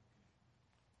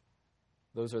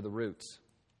 those are the roots.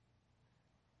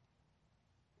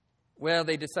 Well,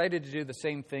 they decided to do the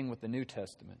same thing with the New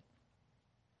Testament.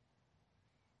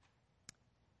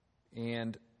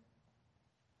 And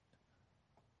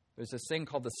there's this thing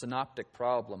called the synoptic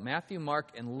problem. Matthew,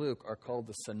 Mark, and Luke are called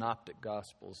the synoptic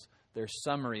gospels. They're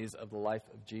summaries of the life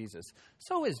of Jesus.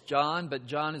 So is John, but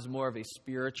John is more of a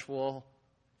spiritual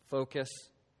focus.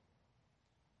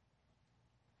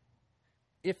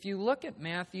 If you look at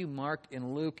Matthew, Mark,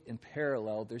 and Luke in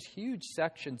parallel, there's huge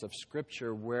sections of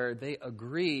Scripture where they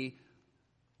agree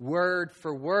word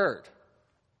for word.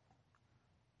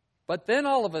 But then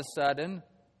all of a sudden,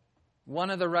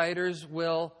 one of the writers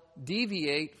will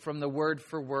deviate from the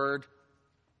word-for-word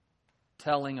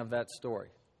telling of that story.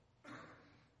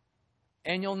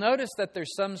 And you'll notice that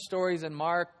there's some stories in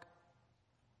Mark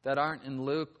that aren't in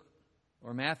Luke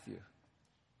or Matthew.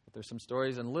 But there's some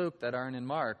stories in Luke that aren't in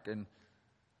Mark. And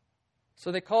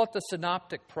so they call it the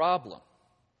synoptic problem.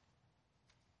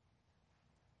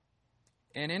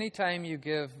 And anytime you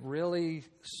give really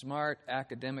smart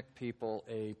academic people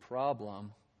a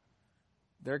problem,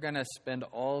 they're going to spend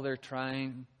all their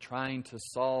trying to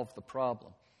solve the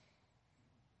problem.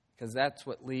 Because that's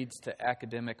what leads to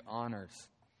academic honors.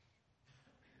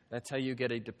 That's how you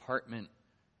get a department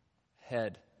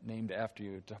head named after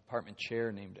you, a department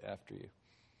chair named after you.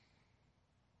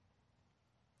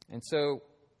 And so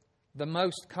the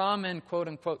most common,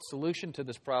 quote-unquote, solution to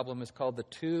this problem is called the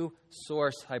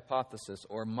two-source hypothesis,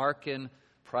 or Markan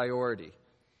priority.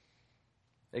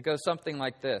 It goes something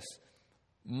like this.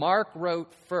 Mark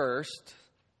wrote first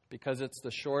because it's the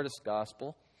shortest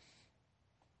gospel,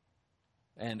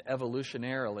 and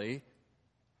evolutionarily,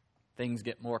 things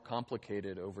get more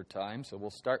complicated over time, so we'll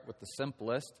start with the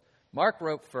simplest. Mark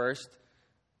wrote first.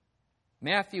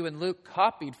 Matthew and Luke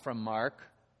copied from Mark.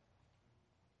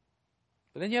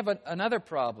 But then you have another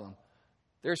problem.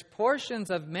 There's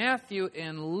portions of Matthew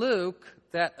and Luke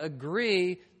that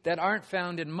agree that aren't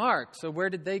found in Mark, so where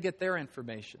did they get their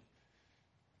information?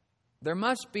 There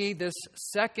must be this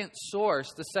second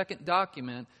source, the second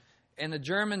document, and the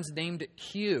Germans named it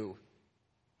Q.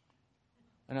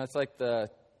 I know it's like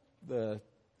the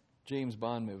James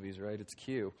Bond movies, right? It's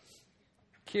Q.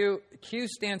 Q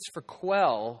stands for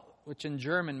Quell, which in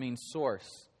German means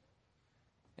source.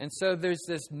 And so there's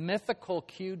this mythical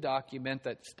Q document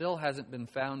that still hasn't been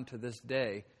found to this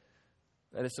day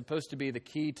that is supposed to be the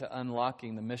key to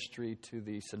unlocking the mystery to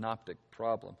the synoptic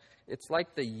problem. It's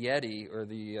like the Yeti or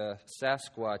the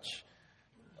Sasquatch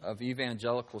of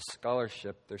evangelical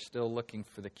scholarship. They're still looking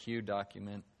for the Q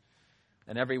document.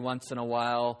 And every once in a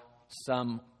while,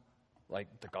 some, like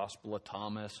the Gospel of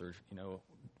Thomas or,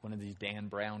 one of these Dan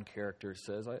Brown characters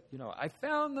says, I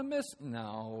found the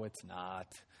No, it's not.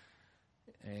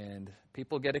 And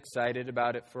people get excited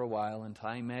about it for a while, and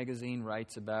Time Magazine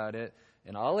writes about it.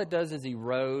 And all it does is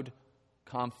erode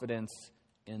confidence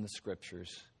in the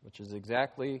Scriptures, which is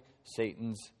exactly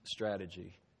Satan's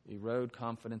strategy. erode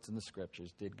confidence in the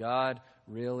Scriptures. Did God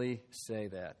really say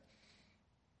that?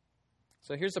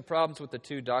 So here's the problems with the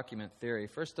two-document theory.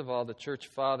 First of all, the church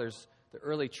fathers, the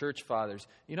early church fathers,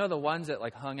 you know the ones that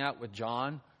hung out with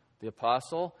John, the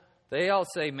apostle? They all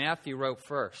say Matthew wrote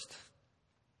first.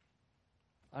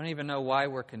 I don't even know why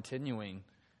we're continuing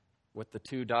with the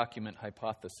two-document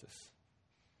hypothesis.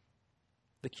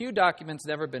 The Q document's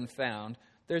never been found.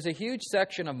 There's a huge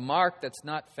section of Mark that's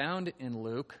not found in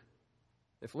Luke.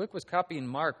 If Luke was copying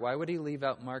Mark, why would he leave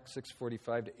out Mark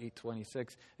 6:45 to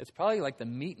 8:26? It's probably like the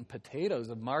meat and potatoes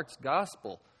of Mark's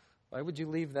gospel. Why would you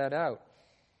leave that out?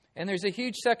 And there's a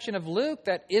huge section of Luke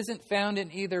that isn't found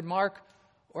in either Mark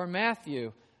or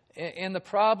Matthew. And the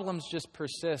problems just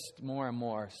persist more and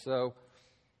more. So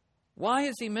why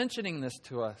is he mentioning this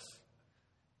to us?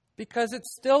 Because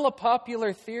it's still a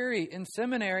popular theory in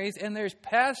seminaries, and there's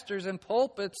pastors and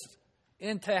pulpits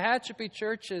in Tehachapi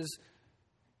churches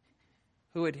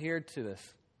who adhered to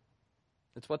this.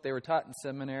 It's what they were taught in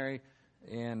seminary,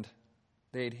 and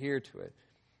they adhere to it.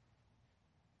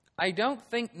 I don't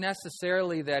think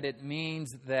necessarily that it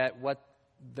means that what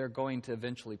they're going to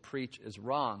eventually preach is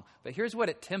wrong. But here's what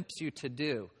it tempts you to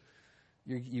do.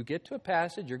 You get to a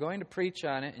passage, you're going to preach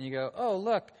on it, and you go, oh,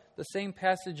 look, the same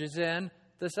passage is in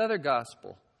this other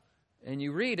gospel. And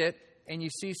you read it, and you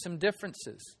see some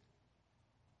differences.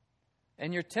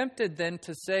 And you're tempted then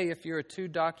to say, if you're a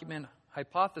two-document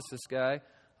hypothesis guy,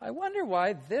 I wonder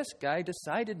why this guy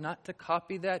decided not to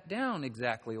copy that down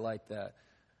exactly like that.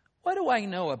 What do I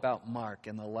know about Mark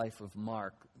and the life of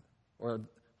Mark? Or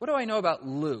what do I know about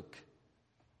Luke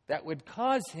that would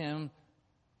cause him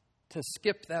to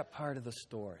skip that part of the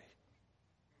story?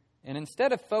 And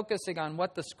instead of focusing on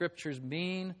what the Scriptures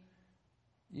mean,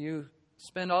 you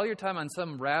spend all your time on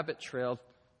some rabbit trail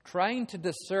trying to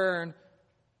discern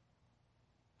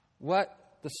what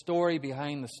the story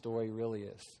behind the story really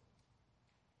is.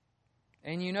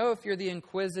 And you know, if you're the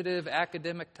inquisitive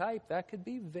academic type, that could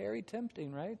be very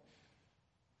tempting, right?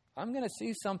 I'm going to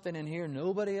see something in here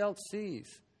nobody else sees.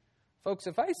 Folks,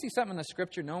 if I see something in the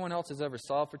Scripture no one else has ever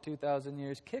saw for 2,000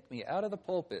 years, kick me out of the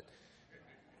pulpit.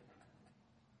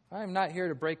 I'm not here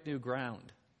to break new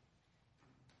ground.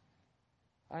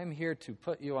 I'm here to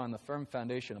put you on the firm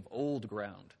foundation of old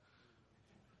ground.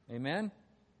 Amen?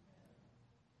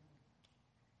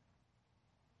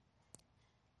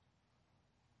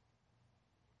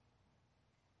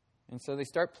 And so they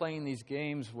start playing these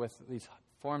games with these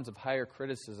forms of higher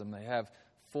criticism. They have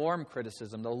form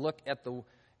criticism. They'll look at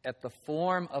the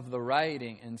form of the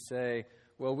writing and say,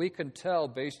 well, we can tell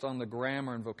based on the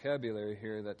grammar and vocabulary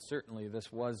here that certainly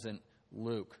this wasn't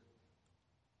Luke.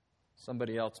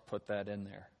 Somebody else put that in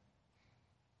there.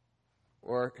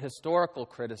 Or historical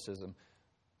criticism.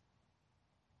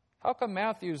 How come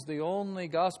Matthew's the only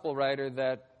gospel writer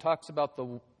that talks about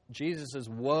Jesus'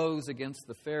 woes against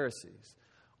the Pharisees?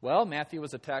 Well, Matthew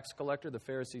was a tax collector. The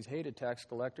Pharisees hated tax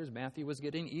collectors. Matthew was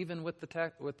getting even with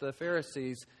the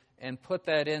Pharisees and put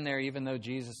that in there even though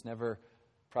Jesus never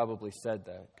probably said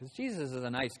that. Because Jesus is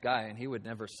a nice guy and he would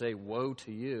never say, woe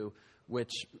to you,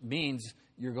 which means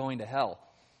you're going to hell.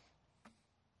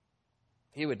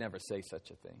 He would never say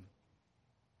such a thing.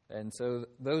 And so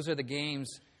those are the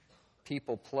games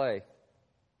people play.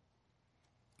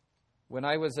 When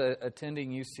I was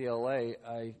attending UCLA,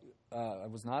 I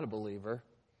was not a believer.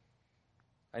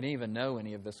 I didn't even know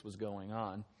any of this was going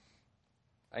on.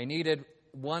 I needed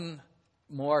one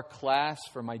more class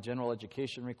for my general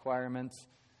education requirements,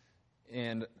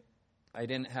 and I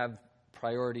didn't have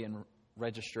priority in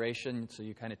registration, so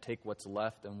you kind of take what's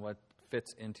left and what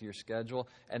fits into your schedule.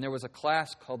 And there was a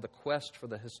class called The Quest for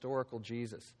the Historical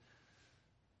Jesus.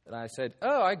 And I said,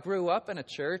 oh, I grew up in a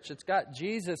church. It's got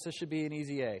Jesus. This should be an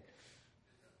easy A.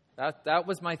 That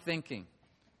was my thinking.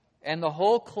 And the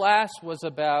whole class was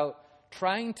about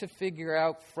trying to figure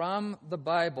out from the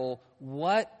Bible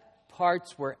what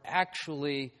parts were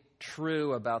actually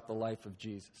true about the life of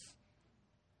Jesus.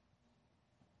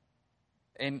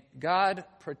 And God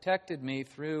protected me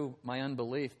through my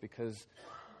unbelief, because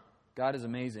God is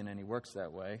amazing and He works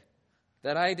that way,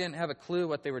 that I didn't have a clue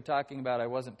what they were talking about. I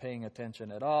wasn't paying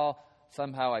attention at all.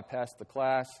 Somehow I passed the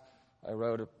class.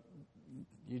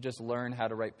 You just learn how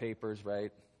to write papers,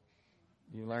 right?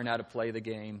 You learn how to play the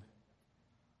game.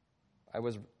 I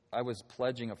was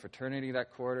pledging a fraternity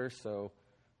that quarter, so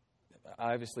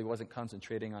I obviously wasn't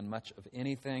concentrating on much of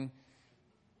anything.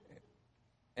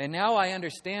 And now I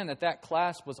understand that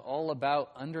class was all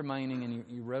about undermining and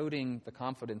eroding the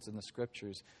confidence in the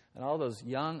Scriptures. And all those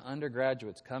young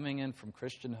undergraduates coming in from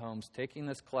Christian homes, taking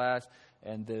this class,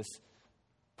 and this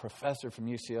professor from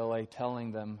UCLA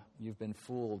telling them, you've been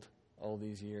fooled all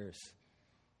these years.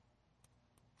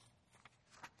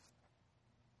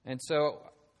 And so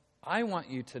I want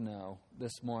you to know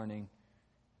this morning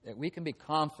that we can be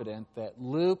confident that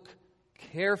Luke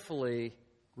carefully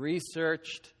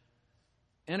researched,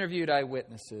 interviewed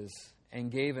eyewitnesses, and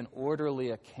gave an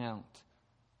orderly account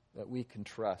that we can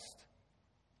trust.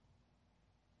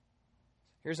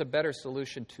 Here's a better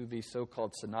solution to the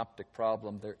so-called synoptic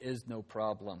problem. There is no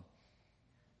problem.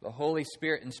 The Holy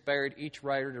Spirit inspired each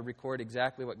writer to record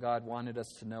exactly what God wanted us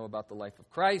to know about the life of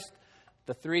Christ.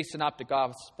 The three synoptic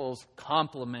gospels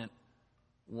complement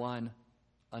one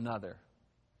another.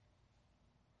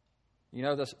 You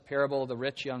know the parable of the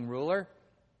rich young ruler?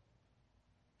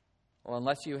 Well,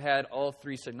 unless you had all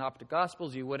three synoptic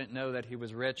gospels, you wouldn't know that he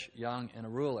was rich, young, and a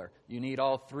ruler. You need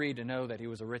all three to know that he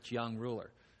was a rich young ruler.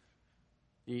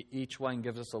 Each one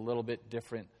gives us a little bit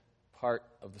different part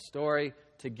of the story.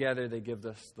 Together, they give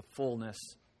us the fullness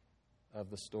of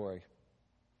the story.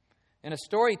 In a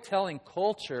storytelling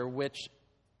culture, which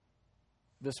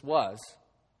this was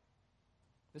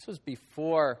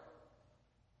before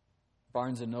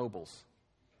Barnes & Nobles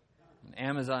and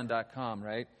Amazon.com,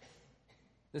 right?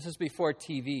 This is before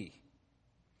TV.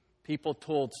 People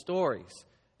told stories.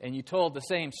 And you told the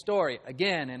same story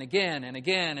again and again and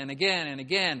again and again and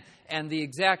again. And the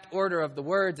exact order of the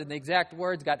words and the exact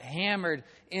words got hammered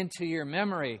into your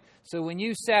memory. So when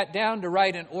you sat down to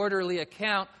write an orderly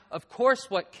account, of course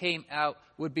what came out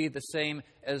would be the same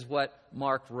as what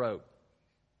Mark wrote.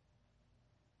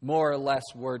 More or less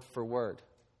word for word.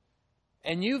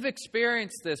 And you've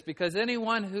experienced this because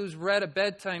anyone who's read a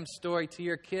bedtime story to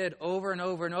your kid over and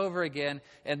over and over again,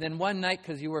 and then one night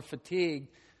because you were fatigued,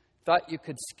 thought you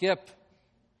could skip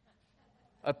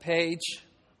a page.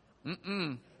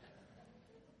 That's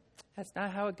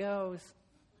not how it goes.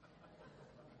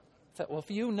 So, well,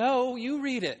 if you know, you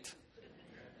read it.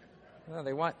 No,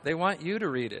 they want you to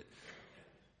read it.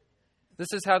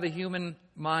 This is how the human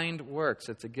mind works.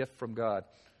 It's a gift from God.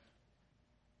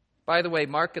 By the way,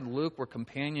 Mark and Luke were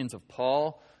companions of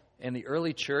Paul, and the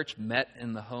early church met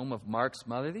in the home of Mark's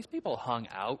mother. These people hung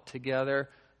out together.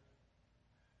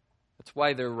 That's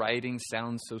why their writing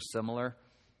sounds so similar.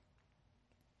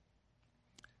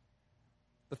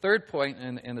 The third point,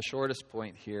 and the shortest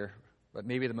point here, but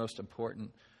maybe the most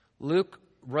important, Luke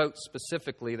wrote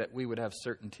specifically that we would have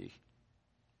certainty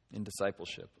in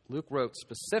discipleship. Luke wrote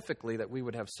specifically that we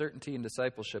would have certainty in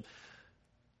discipleship.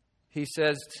 He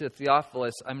says to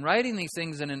Theophilus, I'm writing these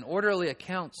things in an orderly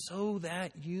account so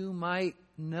that you might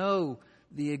know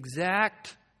the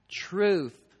exact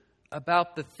truth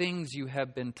about the things you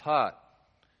have been taught.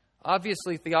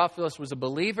 Obviously, Theophilus was a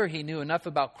believer. He knew enough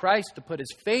about Christ to put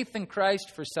his faith in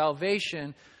Christ for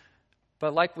salvation.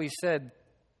 But like we said,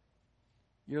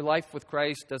 your life with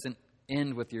Christ doesn't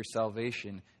end with your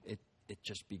salvation. It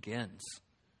just begins.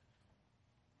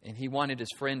 And he wanted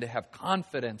his friend to have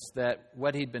confidence that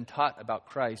what he'd been taught about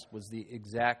Christ was the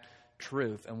exact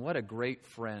truth. And what a great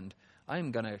friend.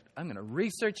 I'm going to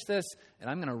research this, and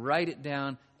I'm going to write it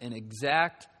down, an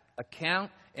exact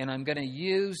account, and I'm going to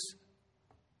use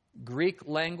Greek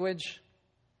language.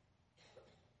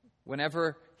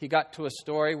 Whenever he got to a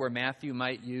story where Matthew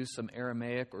might use some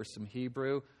Aramaic or some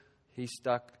Hebrew, he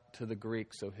stuck to the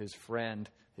Greek so his friend,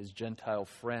 his Gentile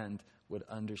friend, would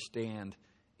understand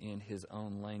in his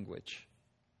own language.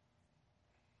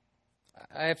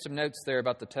 I have some notes there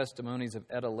about the testimonies of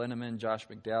Etta Linneman, Josh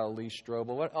McDowell, Lee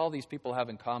Strobel. What all these people have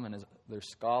in common is they're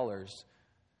scholars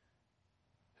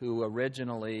who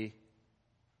originally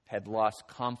had lost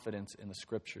confidence in the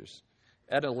Scriptures.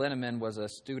 Etta Linneman was a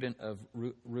student of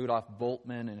Rudolf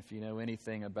Bultmann, and if you know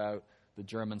anything about the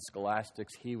German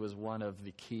scholastics, he was one of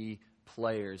the key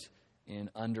players in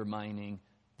undermining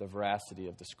the veracity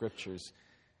of the Scriptures.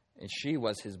 And she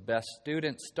was his best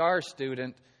student, star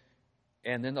student,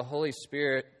 and then the Holy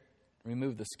Spirit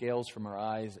removed the scales from her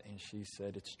eyes, and she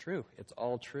said, it's true. It's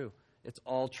all true. It's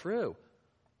all true.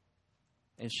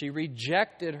 And she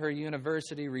rejected her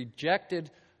university, rejected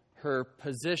her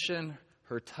position,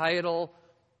 her title,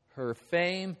 her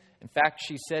fame. In fact,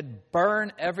 she said,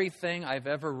 burn everything I've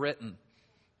ever written.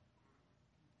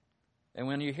 And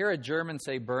when you hear a German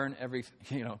say burn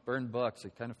burn books,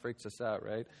 it kind of freaks us out,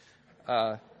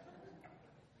 right?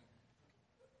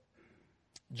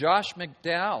 Josh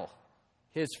McDowell,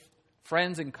 his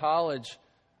friends in college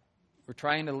were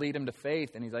trying to lead him to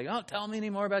faith. And he's like, oh, tell me any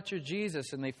more about your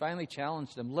Jesus. And they finally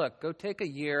challenged him, look, go take a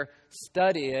year,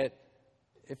 study it.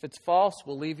 If it's false,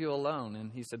 we'll leave you alone.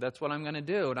 And he said, that's what I'm going to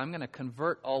do. And I'm going to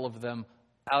convert all of them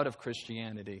out of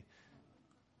Christianity.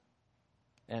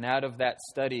 And out of that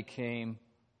study came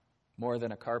More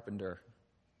Than a Carpenter,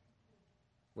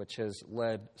 which has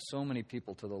led so many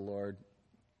people to the Lord.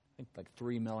 I think like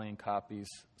 3 million copies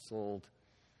sold.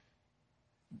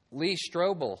 Lee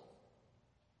Strobel,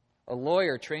 a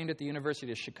lawyer trained at the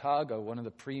University of Chicago, one of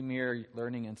the premier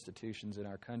learning institutions in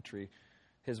our country.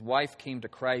 His wife came to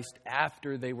Christ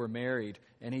after they were married,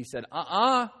 and he said,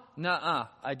 nuh-uh,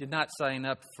 I did not sign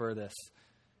up for this.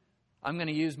 I'm going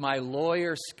to use my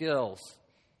lawyer skills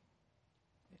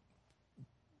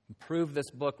and prove this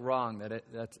book wrong, that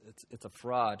it's a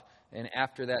fraud. And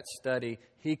after that study,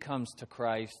 he comes to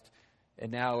Christ,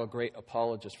 and now a great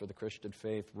apologist for the Christian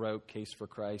faith, wrote Case for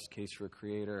Christ, Case for a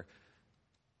Creator,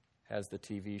 has the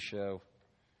TV show.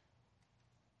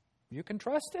 You can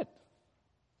trust it.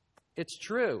 It's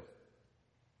true.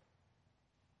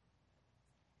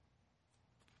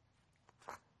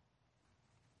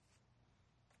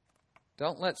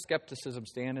 Don't let skepticism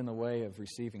stand in the way of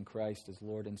receiving Christ as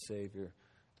Lord and Savior.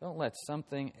 Don't let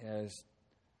something as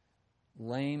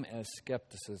lame as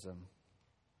skepticism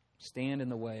stand in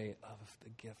the way of the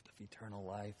gift of eternal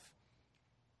life.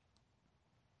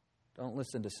 Don't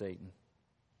listen to Satan.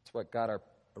 It's what got our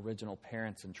original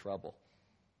parents in trouble.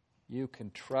 You can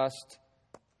trust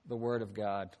the Word of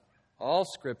God. All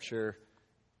Scripture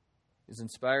is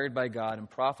inspired by God and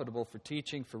profitable for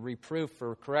teaching, for reproof,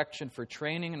 for correction, for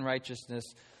training in righteousness,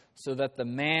 so that the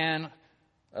man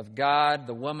of God,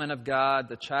 the woman of God,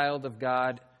 the child of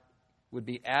God would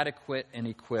be adequate and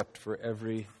equipped for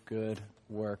every good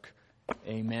work.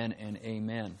 Amen and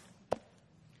amen.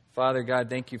 Father God,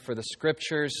 thank you for the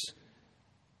Scriptures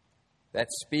that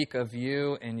speak of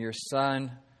you and your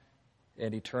Son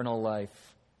and eternal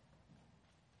life.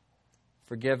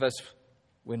 Forgive us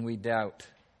when we doubt.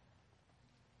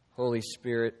 Holy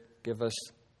Spirit, give us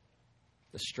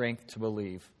the strength to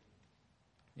believe.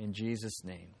 In Jesus'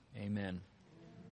 name, amen.